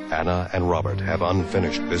Hospital, Anna and Robert have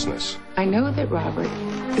unfinished business. I know that Robert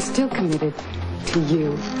is still committed to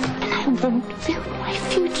you. And I won't fill my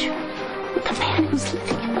future with the man who's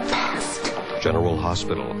living in the past. General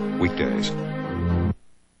Hospital, weekdays.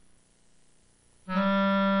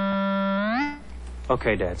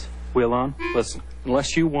 Okay, Dads. We alone? Listen,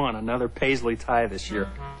 unless you want another Paisley tie this year,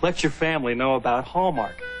 let your family know about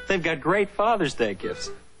Hallmark. They've got great Father's Day gifts.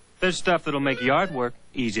 There's stuff that'll make yard work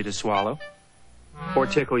easy to swallow. Or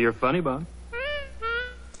tickle your funny bone.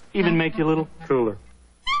 Even make you a little cooler.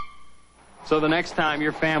 So the next time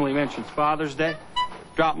your family mentions Father's Day,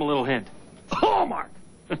 drop them a little hint. Hallmark!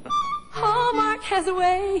 Hallmark has a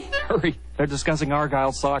way. Hurry, they're discussing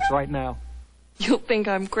Argyle socks right now. You'll think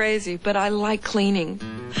I'm crazy, but I like cleaning.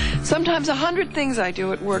 Sometimes 100 things I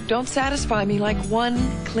do at work don't satisfy me like one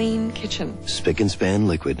clean kitchen. Spick and Span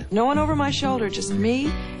liquid. No one over my shoulder, just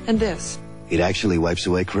me and this. It actually wipes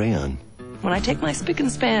away crayon. When I take my Spick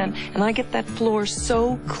and Span and I get that floor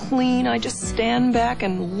so clean, I just stand back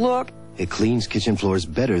and look. It cleans kitchen floors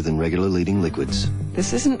better than regular leading liquids.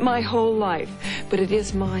 This isn't my whole life, but it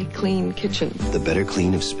is my clean kitchen. The better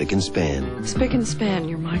clean of Spick and Span. Spick and Span,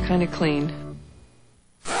 you're my kind of clean.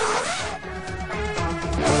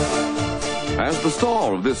 As the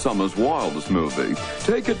star of this summer's wildest movie,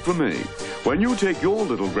 take it from me. When you take your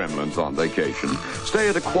little gremlins on vacation, stay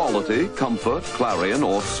at a quality, comfort, Clarion,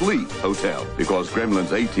 or Sleep hotel, because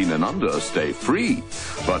gremlins 18 and under stay free.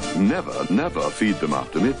 But never, never feed them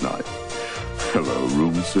after midnight. Hello,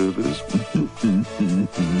 room service.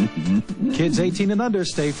 Kids 18 and under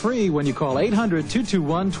stay free when you call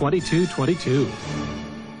 800-221-2222.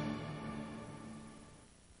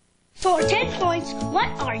 For 10 points, what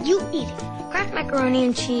are you eating? Kraft macaroni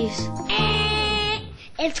and cheese.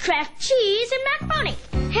 It's Kraft cheese and macaroni.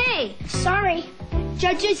 Hey, sorry.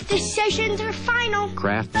 Judges' decisions are final.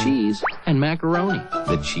 Kraft cheese and macaroni,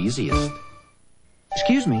 the cheesiest.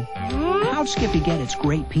 Excuse me, how'd Skippy get its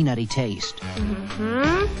great peanutty taste?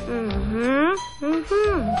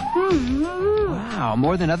 Wow,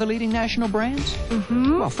 more than other leading national brands?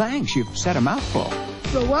 Well, thanks, you've said a mouthful.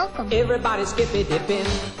 You're welcome. Everybody skippy dipping.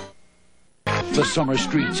 The summer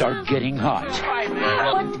streets are getting hot.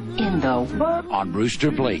 What in the world? On Brewster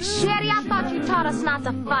Place. Daddy, I thought you taught us not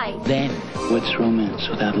to fight. Then, what's romance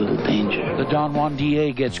without a little danger? the Don Juan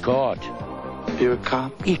DA gets caught. You're a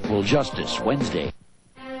cop? Equal Justice, Wednesday.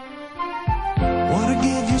 Wanna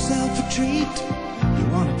give yourself a treat? You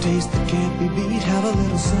wanna taste that can't be beat? Have a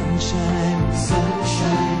little sunshine,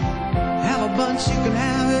 sunshine. Have a bunch, you can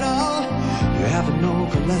have it all. You have no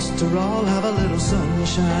cholesterol. Have a little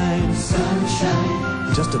sunshine,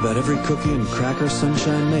 sunshine. Just about every cookie and cracker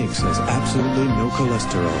Sunshine makes has absolutely no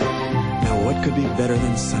cholesterol. Now what could be better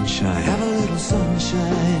than sunshine? Have a little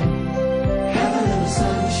sunshine. Have a little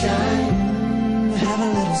sunshine. Have a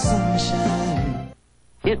little sunshine.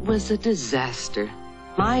 It was a disaster.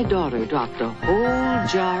 My daughter dropped a whole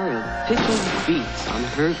jar of pickled beets on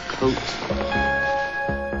her coat.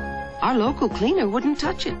 Our local cleaner wouldn't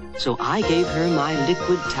touch it, so I gave her my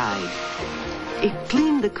Liquid Tide. It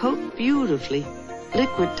cleaned the coat beautifully.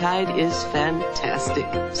 Liquid Tide is fantastic.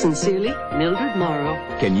 Sincerely, Mildred Morrow.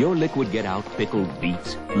 Can your liquid get out pickled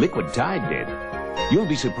beets? Liquid Tide did. You'll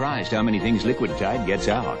be surprised how many things Liquid Tide gets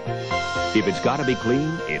out. If it's gotta be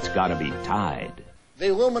clean, it's gotta be Tide. The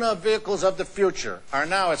Lumina vehicles of the future are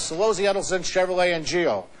now at Solozzi Edelson Chevrolet and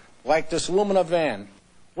Geo, like this Lumina van.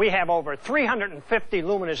 We have over 350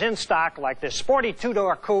 Luminas in stock, like this sporty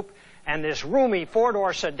two-door coupe and this roomy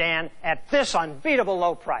four-door sedan at this unbeatable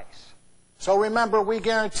low price. So remember, we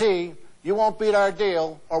guarantee you won't beat our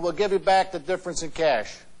deal, or we'll give you back the difference in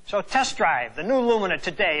cash. So test drive the new Lumina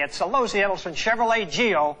today at Solozzi Edelson Chevrolet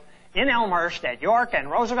Geo in Elmhurst at York and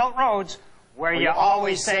Roosevelt Roads, where you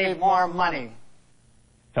always save more money.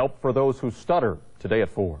 Help for those who stutter, today at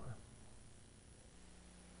 4.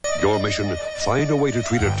 Your mission, find a way to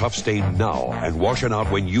treat a tough stain now and wash it out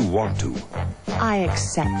when you want to. I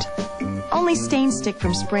accept. Only Stain Stick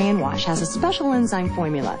from Spray and Wash has a special enzyme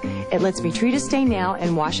formula. It lets me treat a stain now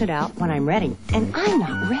and wash it out when I'm ready. And I'm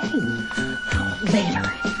not ready. Later.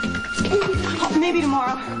 Oh, maybe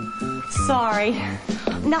tomorrow. Sorry.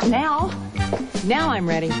 Not now. Now I'm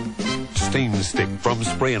ready. Stain Stick from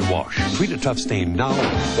Spray and Wash. Treat a tough stain now,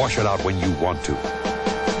 wash it out when you want to.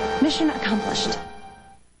 Mission accomplished.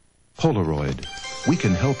 Polaroid. We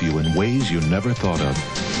can help you in ways you never thought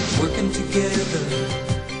of. Working together,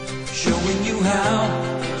 showing you how,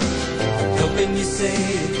 helping you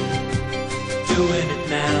save, doing it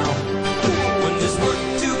now. When there's work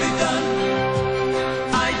to be done,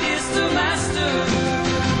 ideas to master,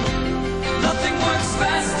 nothing works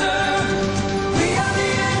faster. We are the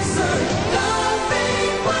answer.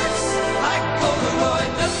 Nothing works like Polaroid.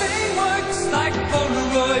 Nothing works like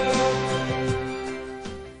Polaroid.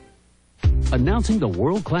 Announcing the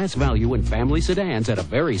world-class value in family sedans at a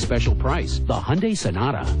very special price. The Hyundai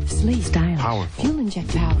Sonata. Sleek style. Powerful. Fuel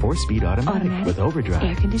inject power. 4-speed automatic with overdrive.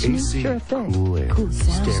 Air conditioning. AC. Sure thing. Cool air. Cool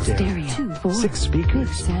sound. Stereo. 2, 4. 6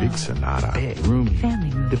 speakers. Big Sonata. Big. Roomy. Family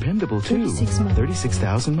room. Dependable too. 36 months.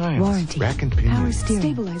 36,000 miles. Warranty. Rack and pinion. Power steering.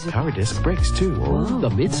 Stabilizer. Power disc brakes too. Whoa. The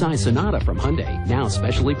midsize Sonata from Hyundai. Now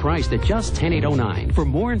specially priced at just $10,809. For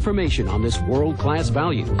more information on this world-class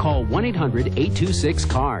value, call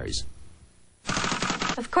 1-800-826-CARS.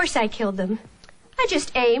 Of course I killed them. I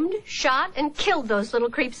just aimed, shot, and killed those little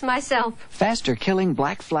creeps myself. Faster killing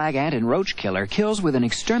black flag ant and roach killer kills with an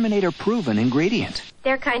exterminator-proven ingredient.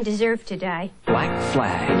 Their kind deserve to die. Black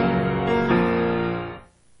flag.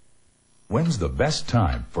 When's the best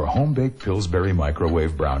time for home-baked Pillsbury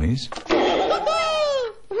microwave brownies?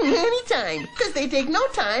 Anytime, because they take no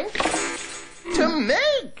time to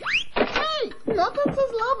make. Hey, nothing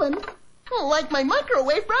says lovin' like my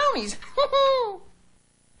microwave brownies.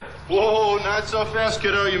 Whoa, not so fast,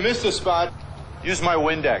 kiddo. You missed a spot. Use my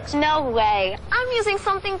Windex. No way. I'm using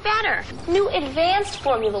something better. New advanced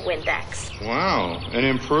formula Windex. Wow, an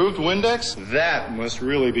improved Windex? That must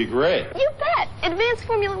really be great. You bet. Advanced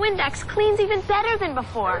formula Windex cleans even better than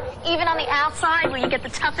before. Even on the outside where you get the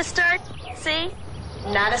toughest dirt. See?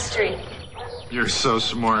 Not a streak. You're so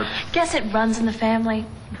smart. Guess it runs in the family.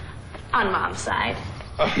 On Mom's side.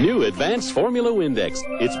 New advanced formula Windex.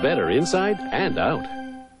 It's better inside and out.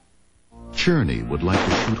 Cherney would like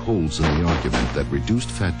to shoot holes in the argument that reduced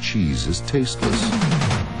fat cheese is tasteless.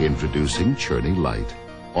 Introducing Cherney Light.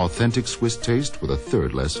 Authentic Swiss taste with a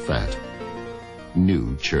third less fat.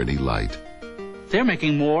 New Cherney Light. They're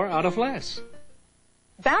making more out of less.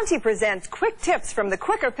 Bounty presents quick tips from the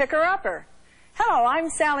Quicker Picker-Upper. Hello, I'm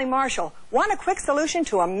Sally Marshall. Want a quick solution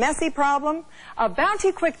to a messy problem? A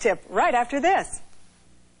Bounty quick tip right after this.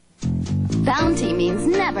 Bounty means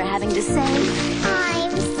never having to say,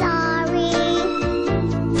 I'm sorry.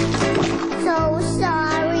 So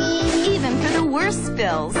sorry. Even for the worst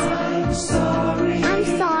spills. I'm sorry. I'm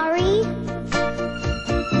sorry.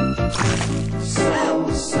 So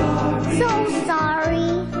sorry. So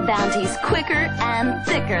sorry. Bounty's quicker and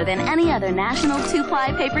thicker than any other national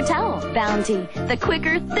 2-ply paper towel. Bounty, the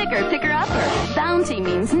quicker, thicker picker-upper. Bounty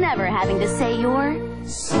means never having to say you're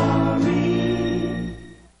sorry.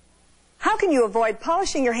 How can you avoid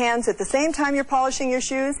polishing your hands at the same time you're polishing your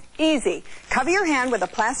shoes? Easy. Cover your hand with a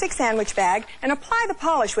plastic sandwich bag and apply the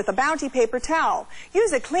polish with a Bounty paper towel.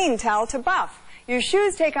 Use a clean towel to buff. Your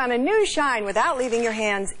shoes take on a new shine without leaving your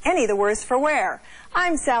hands any the worse for wear.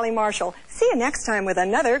 I'm Sally Marshall. See you next time with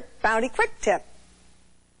another Bounty quick tip.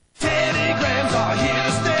 10 grams are here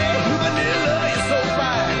to stay. Blue vanilla is so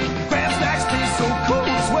fine. Graham snacks taste so cool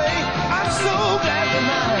this way. I'm so glad they're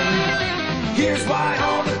mine. Here's why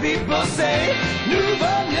all the people say new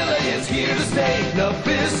vanilla is here to stay.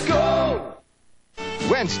 Nabisco.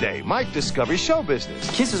 Wednesday, Mike discovers show business.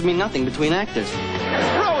 Kisses mean nothing between actors.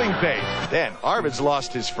 Growing pains. Then Arvid's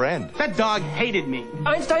lost his friend. That dog hated me.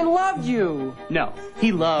 Einstein loved you. No,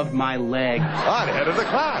 he loved my leg. On head of the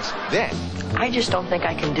class. Then I just don't think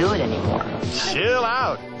I can do it anymore. chill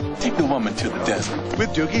out. Take the woman to the desert. With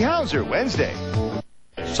Doogie Howser, Wednesday.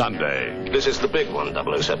 Sunday. This is the big one,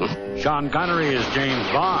 007. Sean Connery is James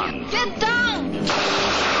Bond. Get down!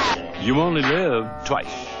 You only live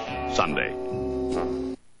twice. Sunday.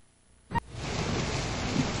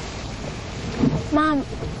 Mom,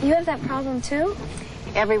 you have that problem too?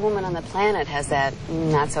 Every woman on the planet has that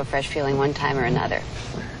not-so-fresh feeling one time or another.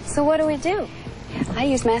 So what do we do? I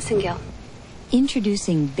use Massengill.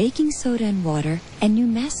 Introducing baking soda and water and new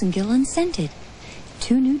Massengill unscented.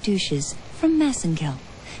 2 new douches from Massengill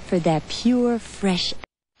for that pure, fresh,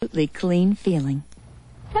 absolutely clean feeling.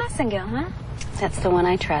 Massengill, huh? That's the one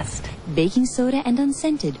I trust. Baking soda and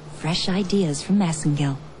unscented. Fresh ideas from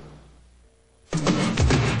Massengill.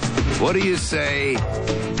 What do you say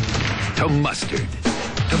to mustard?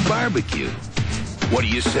 To barbecue? What do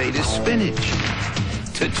you say to spinach?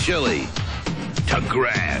 To chili? To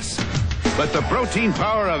grass? Let the protein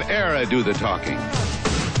power of Era do the talking.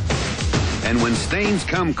 And when stains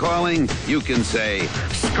come calling, you can say,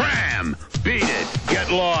 scram, beat it,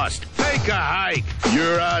 get lost, take a hike,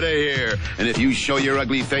 you're out of here. And if you show your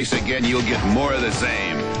ugly face again, you'll get more of the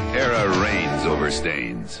same. Era reigns over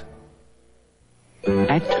stains.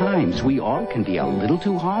 At times, we all can be a little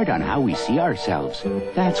too hard on how we see ourselves.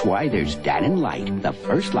 That's why there's Dannon Light, the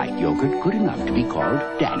first light yogurt good enough to be called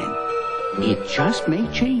Dannon. It just may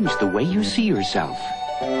change the way you see yourself.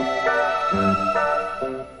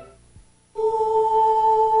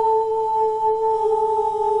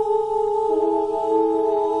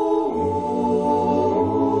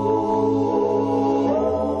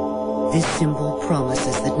 This symbol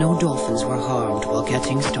promises that no dolphins were harmed while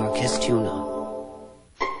catching star-kissed tuna.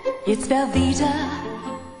 It's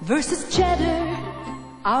Velveeta versus cheddar.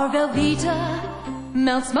 Our Velveeta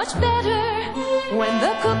melts much better when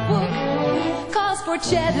the cookbook calls for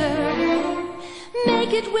cheddar.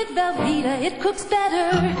 Make it with Velveeta, it cooks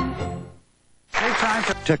better.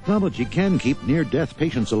 Technology can keep near-death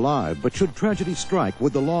patients alive, but should tragedy strike,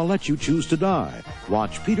 would the law let you choose to die?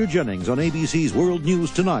 Watch Peter Jennings on ABC's World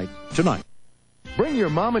News tonight. Bring your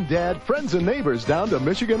mom and dad, friends and neighbors down to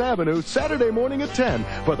Michigan Avenue Saturday morning at 10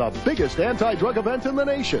 for the biggest anti-drug event in the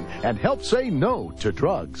nation and help say no to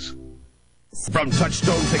drugs. From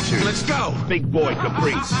Touchstone Pictures. Let's go! Big Boy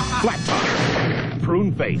Caprice, Flat Top,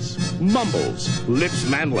 Prune Face, Mumbles, Lips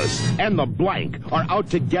Manless, and The Blank are out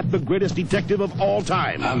to get the greatest detective of all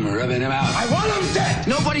time. I'm rubbing him out. I want him dead!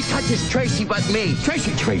 Nobody touches Tracy but me.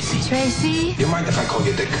 Tracy. Tracy? You mind if I call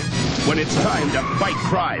you Dick? When it's time to fight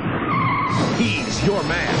crime, he's your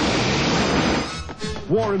man.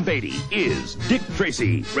 Warren Beatty is Dick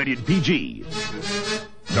Tracy, rated PG.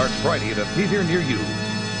 Starts Friday at a theater near you.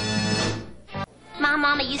 My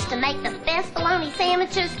mama used to make the best bologna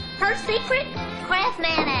sandwiches. Her secret? Kraft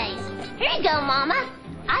mayonnaise. Here you go, Mama.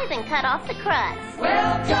 I even cut off the crust.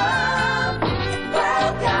 Welcome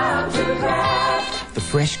to Kraft. The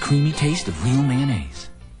fresh, creamy taste of real mayonnaise.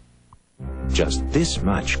 Just this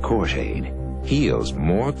much Cortaid heals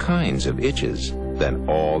more kinds of itches than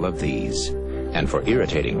all of these. And for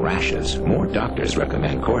irritating rashes, more doctors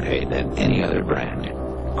recommend Cortaid than any other brand.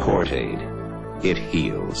 Cortaid. It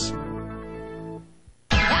heals.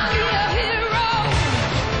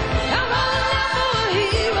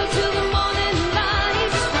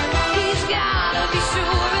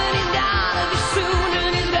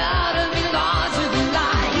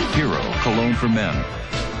 Cologne for men.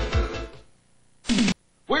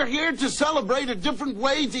 We're here to celebrate a different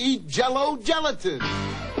way to eat Jell-O gelatin.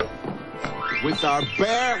 With our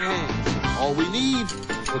bare hands. All we need,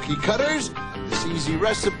 cookie cutters, this easy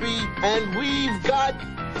recipe, and we've got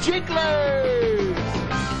jigglers.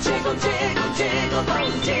 Jiggle, jiggle, jiggle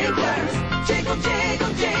those jigglers. Jiggle,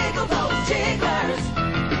 jiggle, jiggle those jigglers.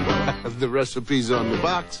 The recipe's on the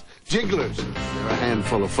box. Jigglers, they're a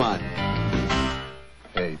handful of fun.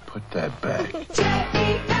 Hey, put that back.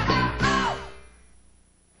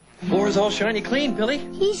 Floor's all shiny clean, Billy.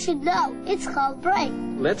 He should know. It's called Brite.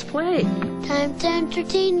 Let's play. Time to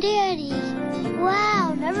entertain Daddy.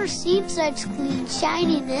 Wow, never seen such clean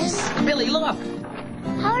shininess. Billy, look.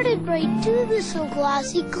 How did Brite do this so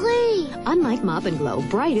glossy clean? Unlike Mop and Glow,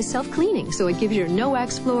 Brite is self-cleaning, so it gives your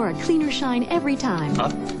no-wax floor a cleaner shine every time.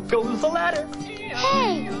 Up goes the ladder.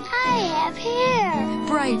 Hey, I have hair.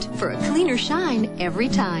 Brite, for a cleaner shine every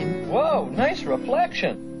time. Whoa, nice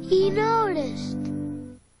reflection. He noticed.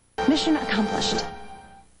 Mission accomplished.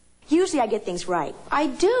 Usually I get things right. I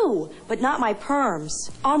do, but not my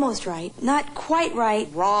perms. Almost right, not quite right,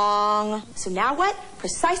 wrong. So now what?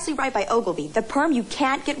 Precisely Right by Ogilvy, the perm you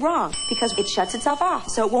can't get wrong because it shuts itself off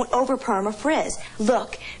so it won't over-perm or frizz.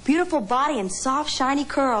 Look, beautiful body and soft, shiny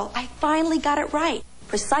curl. I finally got it right.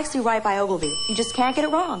 Precisely Right by Ogilvy. You just can't get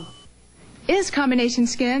it wrong. Is combination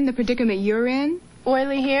skin the predicament you're in?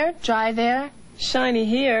 Oily here, dry there, shiny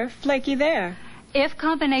here, flaky there. If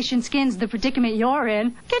combination skin's the predicament you're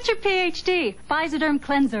in, get your PhD, PhisoDerm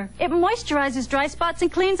Cleanser. It moisturizes dry spots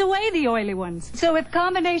and cleans away the oily ones. So if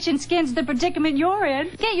combination skin's the predicament you're in,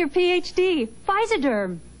 get your PhD,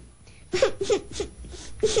 PhisoDerm.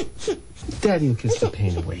 Daddy will kiss the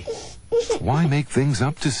pain away. Why make things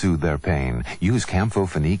up to soothe their pain? Use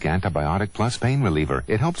Campho-Phenique Antibiotic Plus Pain Reliever.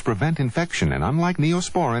 It helps prevent infection, and unlike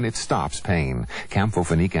Neosporin, it stops pain.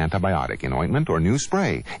 Campho-Phenique Antibiotic in ointment or new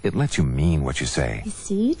spray. It lets you mean what you say. You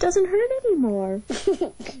see, it doesn't hurt anymore.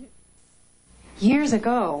 Years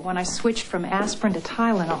ago, when I switched from aspirin to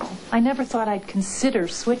Tylenol, I never thought I'd consider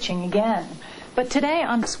switching again. But today,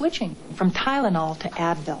 I'm switching from Tylenol to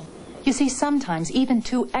Advil. You see, sometimes even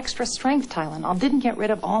 2 extra-strength Tylenol didn't get rid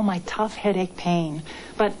of all my tough headache pain.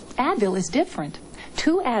 But Advil is different.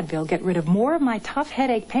 2 Advil get rid of more of my tough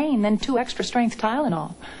headache pain than 2 extra-strength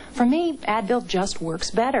Tylenol. For me, Advil just works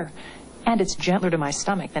better. And it's gentler to my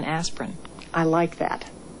stomach than aspirin. I like that.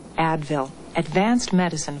 Advil, advanced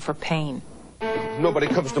medicine for pain. Nobody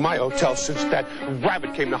comes to my hotel since that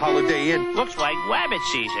rabbit came to Holiday Inn. Looks like rabbit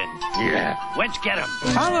season. Yeah. Let's get him.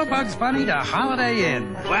 Follow Bugs Bunny to Holiday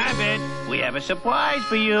Inn. Rabbit, we have a surprise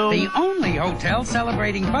for you. The only hotel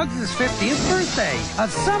celebrating Bugs' 50th birthday. A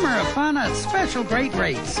summer of fun at special great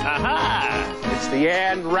rates. Aha! It's the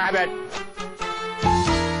end, rabbit.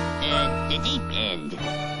 The deep end.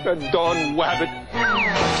 The Dawn Rabbit.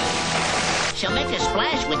 So make a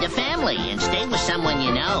splash with the family and stay with someone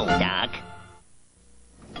you know, Doc.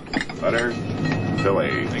 Butter,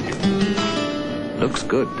 Philly. Thank you. Looks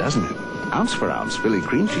good, doesn't it? Ounce for ounce, Philly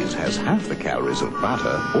cream cheese has half the calories of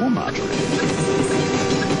butter or margarine.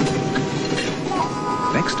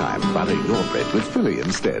 Next time, butter your bread with Philly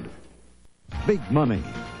instead. Big money,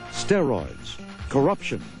 steroids,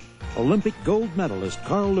 corruption. Olympic gold medalist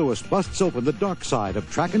Carl Lewis busts open the dark side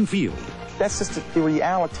of track and field. That's just the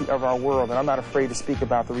reality of our world, and I'm not afraid to speak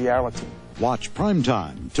about the reality. Watch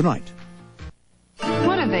Primetime tonight.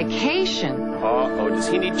 What a vacation. Uh-oh, does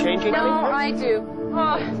he need changing? No, I do.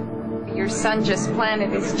 Oh, your son just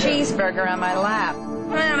planted his cheeseburger on my lap.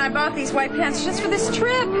 Man, I bought these white pants just for this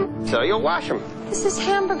trip. So you'll wash them. This is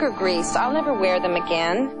hamburger grease. I'll never wear them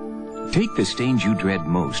again. Take the stains you dread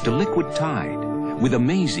most to Liquid Tide. With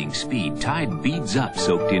amazing speed, Tide beads up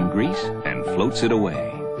soaked-in grease and floats it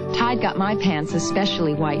away. Tide got my pants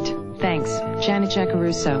especially white. Thanks, Janet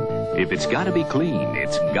Giacaruso. If it's gotta be clean,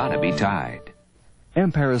 it's gotta be Tide.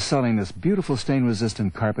 Empire is selling this beautiful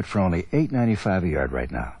stain-resistant carpet for only $8.95 a yard right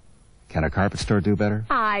now. Can a carpet store do better?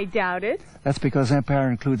 I doubt it. That's because Empire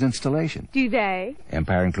includes installation. Do they?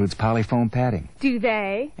 Empire includes polyfoam padding. Do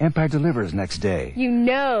they? Empire delivers next day. You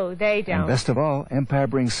know they don't. And best of all, Empire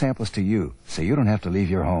brings samples to you, so you don't have to leave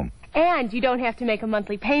your home. And you don't have to make a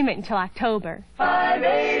monthly payment until October.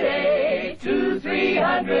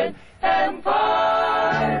 588-2300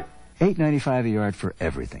 Empire. $8.95 a yard for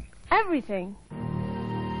everything. Everything.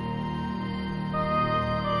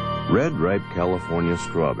 Red ripe California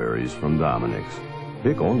strawberries from Dominic's.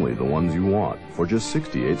 Pick only the ones you want for just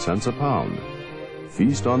 68 cents a pound.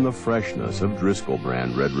 Feast on the freshness of Driscoll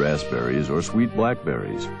brand red raspberries or sweet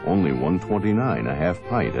blackberries, only $1.29 a half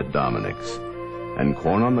pint at Dominic's. And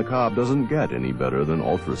corn on the cob doesn't get any better than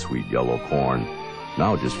ultra sweet yellow corn,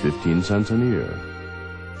 now just 15 cents an ear.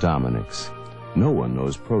 Dominic's. No one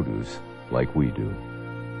knows produce like we do.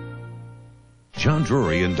 John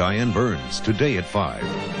Drury and Diane Burns, today at 5.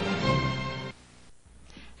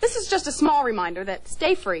 This is just a small reminder that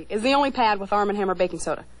Stay Free is the only pad with Arm & Hammer baking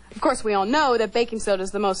soda. Of course, we all know that baking soda is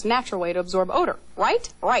the most natural way to absorb odor,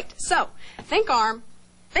 right? Right. So, think Arm,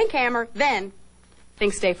 think Hammer, then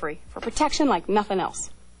think Stay Free for protection like nothing else.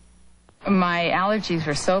 My allergies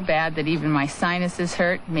were so bad that even my sinuses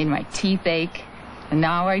hurt, made my teeth ache, and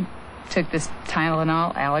now I took this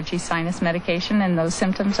Tylenol allergy sinus medication, and those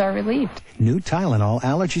symptoms are relieved. New Tylenol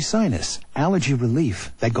Allergy Sinus. Allergy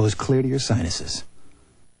relief that goes clear to your sinuses.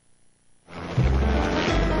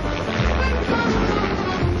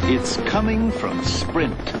 It's coming from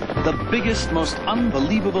Sprint. The biggest, most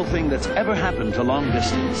unbelievable thing that's ever happened to long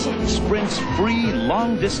distance. Sprint's free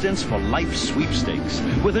long distance for life sweepstakes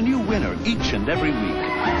with a new winner each and every week.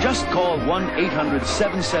 Just call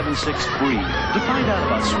 1-800-776-FREE to find out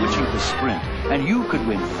about switching to Sprint, and you could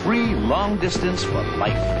win free long distance for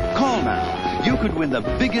life. Call now. You could win the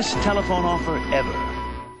biggest telephone offer ever.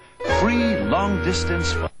 Free long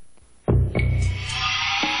distance for...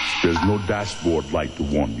 There's no dashboard light to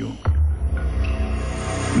warn you.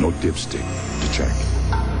 No dipstick to check.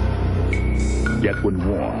 Yet when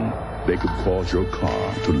warned, they could cause your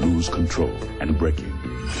car to lose control and braking.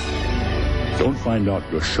 Don't find out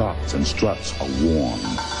your shocks and struts are worn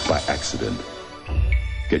by accident.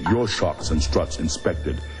 Get your shocks and struts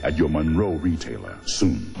inspected at your Monroe retailer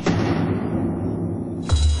soon.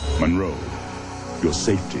 Monroe, your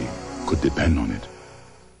safety could depend on it.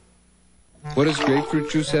 What does grapefruit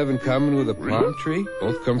juice have in common with a palm tree?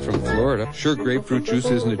 Both come from Florida. Sure, grapefruit juice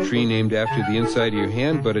isn't a tree named after the inside of your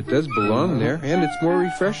hand, but it does belong there, and it's more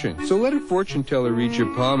refreshing. So let a fortune teller read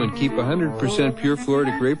your palm and keep 100% pure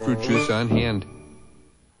Florida grapefruit juice on hand.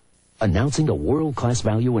 Announcing a world-class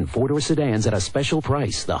value in four-door sedans at a special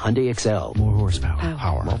price, the Hyundai Excel. More horsepower.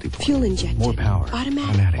 Power. Multi-point. Fuel injected. More power.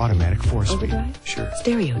 Automatic. Automatic 4-speed. Overdrive? Sure.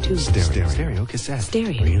 Stereo, too. Stereo cassette.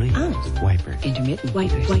 Stereo. Really? Wiper. Intermittent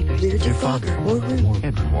wipers. Rear defogger. More room.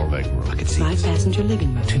 More leg room. Bucket seats. 5-passenger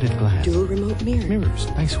living room. Tinted glass. Dual remote mirror. Mirrors.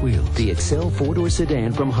 Nice wheels. The Excel four-door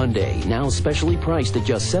sedan from Hyundai, now specially priced at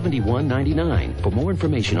just $71.99. For more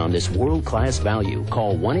information on this world-class value,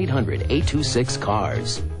 call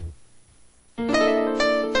 1-800-826-CARS.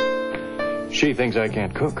 She thinks I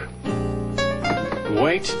can't cook.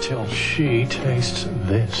 Wait till she tastes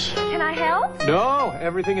this. Can I help? trouble? No,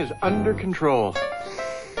 everything is under control.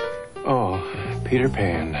 Oh, Peter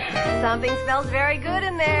Pan. Something smells very good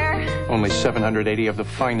in there. Only 780 of the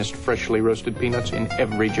finest freshly roasted peanuts in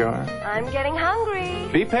every jar. I'm getting hungry.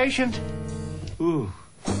 Be patient. Ooh,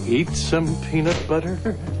 eat some peanut butter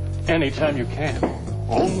anytime you can.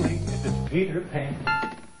 Only at Peter Pan.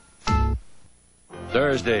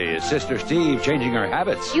 Thursday is Sister Steve changing her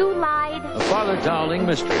habits. You lied. A father-darling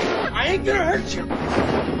mystery. I ain't gonna hurt you.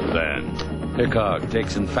 Then, Hickok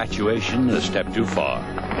takes infatuation a step too far.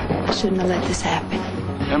 Shouldn't have let this happen.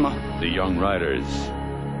 Emma. The Young Riders.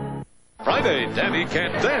 Friday, Daddy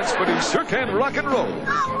can't dance, but he sure can rock and roll. All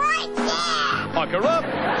right, yeah! Lock her up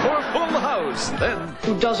for Full House. Then,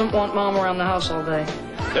 Who doesn't want Mom around the house all day?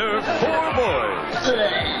 there are 4 boys.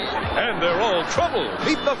 And they're all trouble.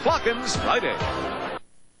 Meet the Flockins Friday.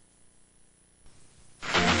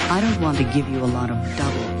 I don't want to give you a lot of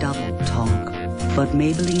double talk, but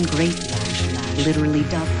Maybelline Great Lash, literally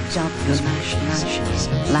double your lashes.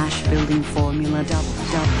 Lash building formula double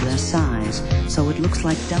their size, so it looks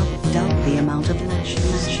like double the amount of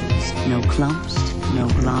lashes. No clumps, no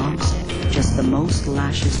globs, just the most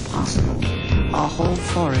lashes possible. A whole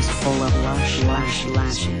forest full of lush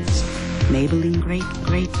lashes. Maybelline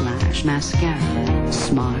Great Lash Mascara.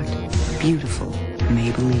 Smart, beautiful,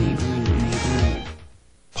 Maybelline.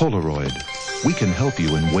 Polaroid. We can help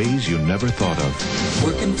you in ways you never thought of.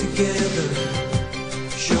 Working together,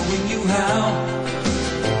 showing you how,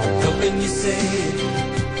 helping you say it,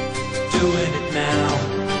 doing it now.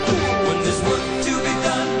 When there's work to be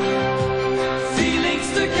done, feelings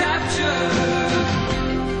to capture,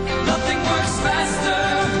 nothing works faster.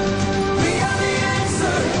 We are the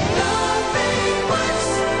answer. Nothing works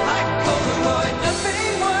like Polaroid. Nothing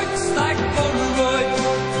works like Polaroid.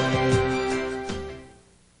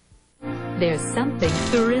 There's something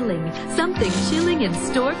thrilling, something chilling in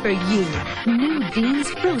store for you. New Dean's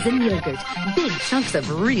frozen yogurt. Big chunks of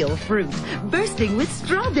real fruit, bursting with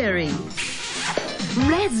strawberry,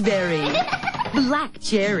 raspberry, black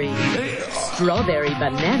cherry, strawberry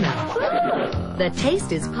banana. The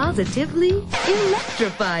taste is positively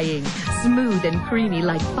electrifying. Smooth and creamy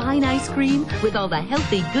like fine ice cream with all the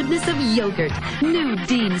healthy goodness of yogurt. New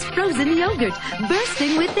Dean's frozen yogurt,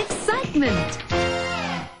 bursting with excitement.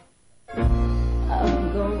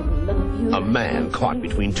 A man caught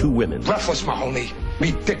between 2 women. Breathless Mahoney.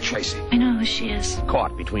 Meet Dick Tracy. I know who she is.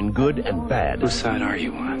 Caught between good and bad. Whose side are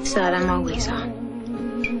you on? Side I'm always on.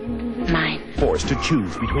 Mine. Forced to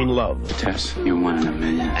choose between love. Tess, you're 1 in a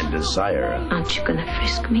million. And desire. Aren't you gonna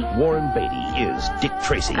frisk me? Warren Beatty is Dick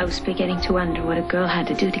Tracy. I was beginning to wonder what a girl had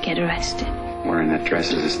to do to get arrested. Wearing that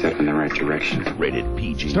dress is a step in the right direction. Rated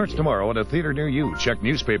PG. Starts tomorrow at a theater near you. Check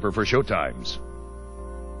newspaper for showtimes.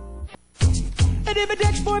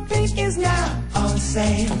 Dutch Boy paint is now on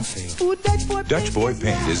sale. Ooh, Dutch Boy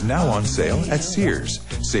paint is now on sale at Sears.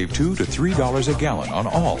 Save $2 to $3 a gallon on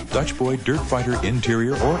all Dutch Boy Dirt Fighter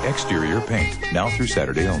interior or exterior paint. Now through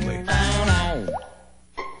Saturday only.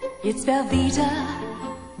 It's Velveeta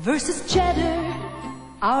versus cheddar.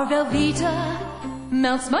 Our Velveeta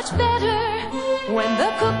melts much better when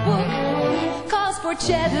the cookbook calls for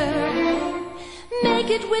cheddar. Make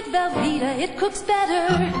it with Velveeta, it cooks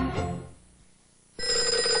better.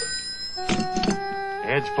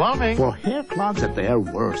 It's plumbing. For hair clogs at their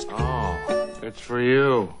worst. Oh, it's for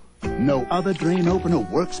you. No other drain opener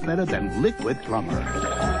works better than Liquid Plumber.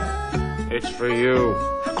 It's for you.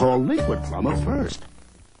 Call Liquid Plumber first.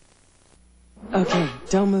 Okay,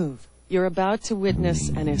 don't move. You're about to witness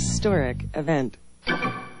an historic event.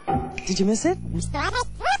 Did you miss it?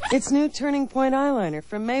 It's new Turning Point eyeliner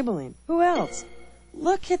from Maybelline. Who else?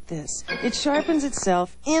 Look at this. It sharpens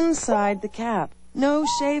itself inside the cap. No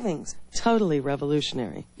shavings. Totally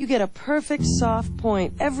revolutionary. You get a perfect soft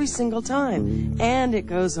point every single time, and it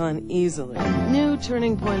goes on easily. New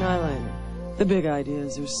Turning Point eyeliner. The big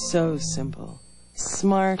ideas are so simple.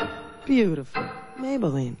 Smart, beautiful.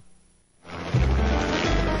 Maybelline.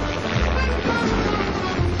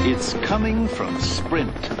 It's coming from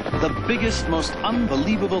Sprint, the biggest, most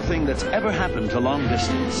unbelievable thing that's ever happened to long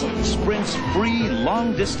distance. Sprint's free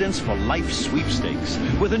long distance for life sweepstakes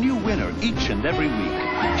with a new winner each and every week.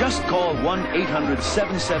 Just call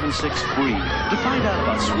 1-800-776-FREE to find out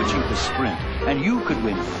about switching to Sprint, and you could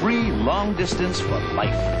win free long distance for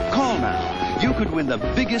life. Call now. You could win the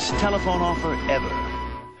biggest telephone offer ever.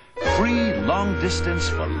 Free long distance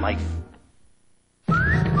for life.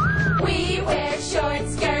 We wear short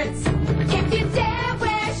skirts. If you dare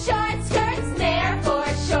wear short skirts, Nair for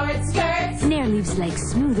short skirts. Nair leaves legs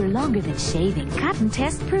smoother, longer than shaving. Cotton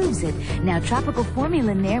test proves it. Now tropical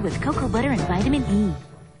formula Nair with cocoa butter and vitamin E.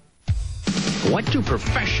 White What do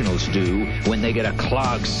professionals do when they get a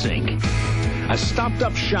clogged sink, a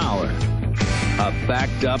stopped-up shower, a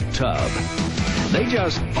backed-up tub? They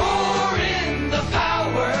just pour in the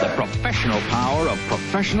power. The professional power of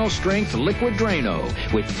professional strength liquid Drano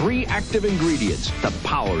with 3 active ingredients. The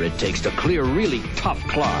power it takes to clear really tough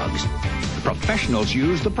clogs. Professionals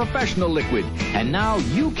use the professional liquid, and now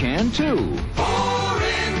you can too. Pour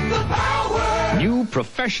in the power. New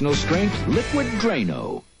professional strength liquid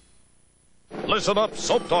Drano. Listen up,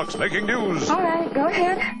 Soap Talk's making news. All right, go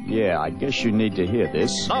ahead. Yeah, I guess you need to hear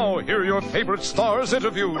this. Now, hear your favorite stars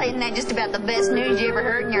interviewed. Isn't that just about the best news you ever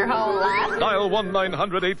heard in your whole life? Dial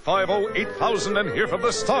 1-900-850-8000 and hear from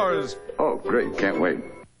the stars. Oh, great. Can't wait.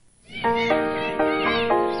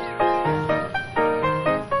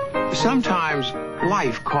 Sometimes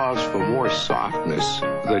life calls for more softness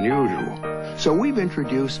than usual. So we've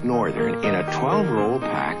introduced Northern in a 12-roll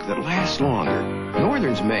pack that lasts longer.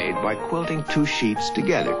 Northern's made by quilting 2 sheets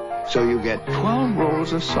together, so you get 12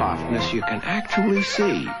 rolls of softness you can actually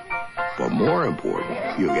see. But more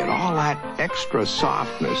important, you get all that extra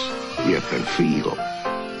softness you can feel.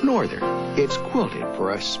 Northern, it's quilted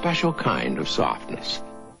for a special kind of softness.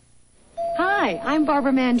 Hi, I'm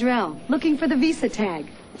Barbara Mandrell, looking for the Visa tag.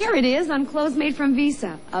 Here it is on clothes made from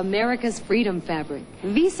Visa, America's freedom fabric.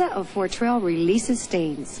 Visa of Fortrell releases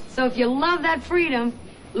stains. So if you love that freedom,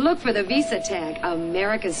 look for the Visa tag,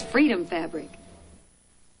 America's freedom fabric.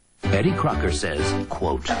 Betty Crocker says,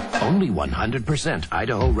 quote, only 100%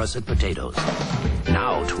 Idaho russet potatoes.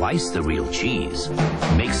 Now twice the real cheese.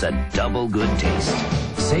 Makes a double good taste.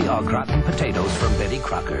 Say au gratin potatoes from Betty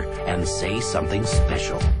Crocker and say something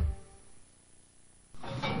special.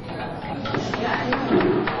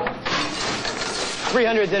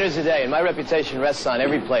 300 dinners a day, and my reputation rests on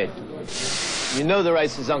every plate. You know the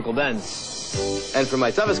rice is Uncle Ben's. And for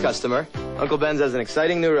my toughest customer, Uncle Ben's has an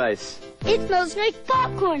exciting new rice. It smells like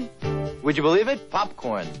popcorn. Would you believe it?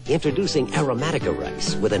 Popcorn. Introducing Aromatica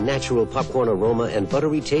rice with a natural popcorn aroma and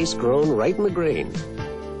buttery taste grown right in the grain.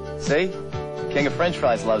 See? King of French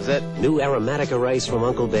fries loves it. New Aromatica rice from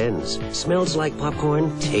Uncle Ben's. Smells like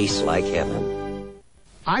popcorn, tastes like heaven.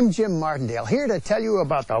 I'm Jim Martindale, here to tell you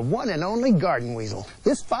about the one and only Garden Weasel.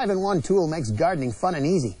 This 5-in-1 tool makes gardening fun and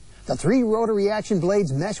easy. The 3 rotary action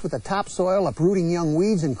blades mesh with the topsoil, uprooting young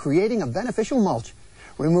weeds and creating a beneficial mulch.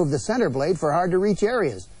 Remove the center blade for hard-to-reach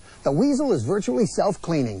areas. The Weasel is virtually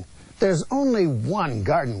self-cleaning. There's only one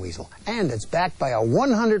Garden Weasel, and it's backed by a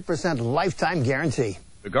 100% lifetime guarantee.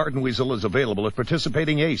 The Garden Weasel is available at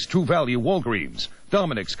participating Ace, True Value, Walgreens,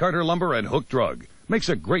 Dominic's, Carter Lumber, and Hook Drug. Makes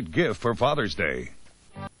a great gift for Father's Day.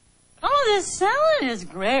 Oh, this salad is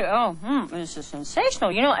great. Oh, this is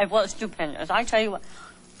sensational. You know, well, it's stupendous. I tell you what.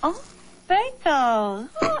 Oh, Bacos.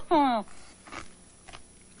 Oh.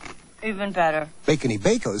 Even better. Bacony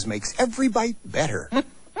Bacos makes every bite better.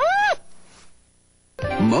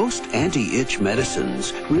 Most anti-itch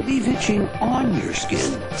medicines relieve itching on your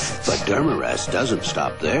skin, but Dermarest doesn't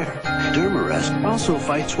stop there. Dermarest also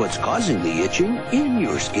fights what's causing the itching in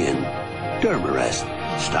your skin. Dermarest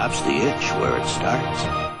stops the itch where it starts.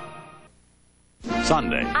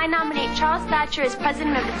 Sunday. I nominate Charles Thatcher as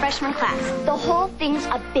president of the freshman class. The whole thing's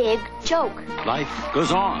a big joke. Life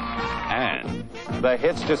goes on, and the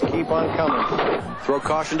hits just keep on coming. Throw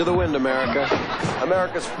caution to the wind, America.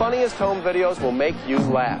 America's funniest home videos will make you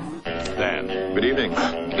laugh. Dan. Good evening.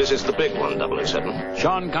 This is the big one, 007.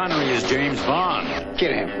 Sean Connery is James Bond.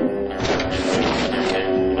 Get him.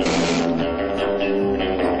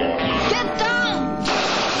 Get down!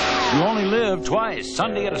 You only live twice,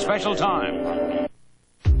 Sunday at a special time.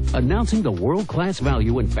 Announcing the world-class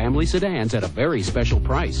value in family sedans at a very special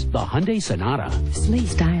price. The Hyundai Sonata. Sleek,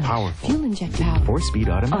 stylish, powerful, fuel-injected power, 4-speed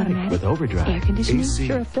automatic with overdrive, air conditioning, AC,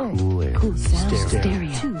 sure thing, cool air, cool sound,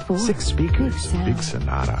 stereo, 2, 4, 6 speakers, sound, big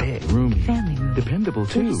Sonata, big, roomy, family room, dependable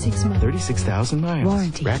too, 36,000 miles,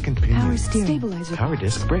 warranty, rack and pinion, power steering, stabilizer, power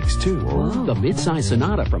disc brakes too. Whoa. The midsize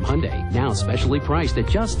Sonata from Hyundai, now specially priced at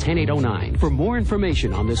just $10,809. For more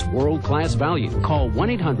information on this world-class value, call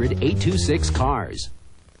 1-800-826-CARS.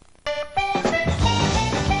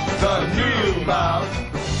 The new mouth.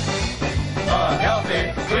 A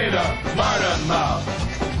healthy, cleaner, modern mouth.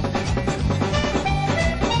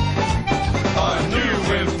 A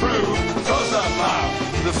new improved close-up mouth.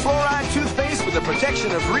 The fluoride toothpaste with the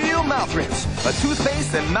protection of real mouth rinse. A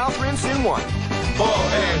toothpaste and mouth rinse in one. For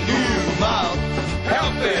a new mouth,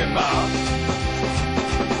 healthy mouth.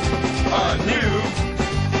 A new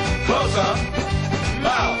close-up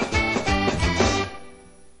mouth.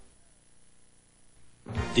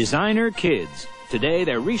 Designer Kids. Today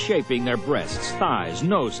they're reshaping their breasts, thighs,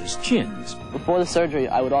 noses, chins. Before the surgery,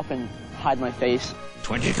 I would often hide my face.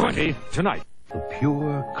 2020 tonight. The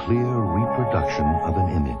pure, clear reproduction of an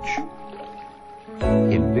image.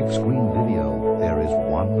 In big screen video, there is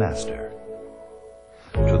one master.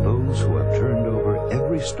 To those who have turned over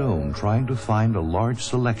every stone trying to find a large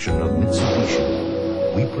selection of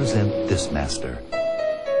Mitsubishi, we present this master.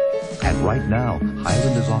 And right now,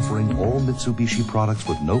 Highland is offering all Mitsubishi products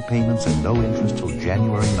with no payments and no interest till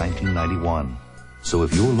January 1991. So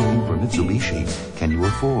if you're looking for Mitsubishi, can you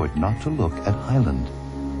afford not to look at Highland?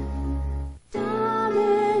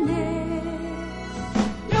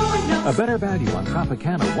 A better value on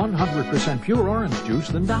Tropicana 100% pure orange juice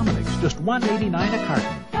than Dominic's, just $1.89 a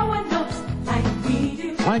carton. No one knows like we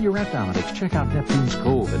do. While you're at Dominic's, check out Neptune's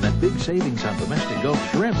Cove and that big savings on domestic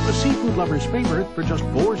Gulf shrimp, a seafood lover's favorite, for just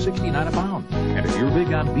 $4.69 a pound. And if you're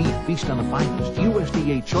big on beef, feast on the finest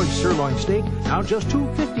USDA choice sirloin steak, now just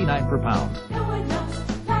 $2.59 per pound. No one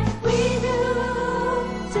knows like we do.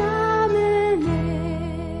 Dominic's.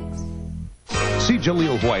 See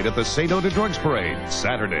Jaleel White at the Say No to Drugs Parade,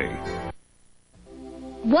 Saturday.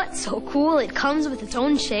 What's so cool it comes with its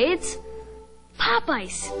own shades? Pop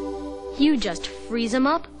Ice. You just freeze them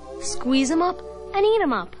up, squeeze them up, and eat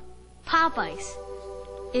them up. Pop Ice.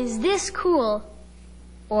 Is this cool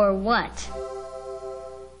or what?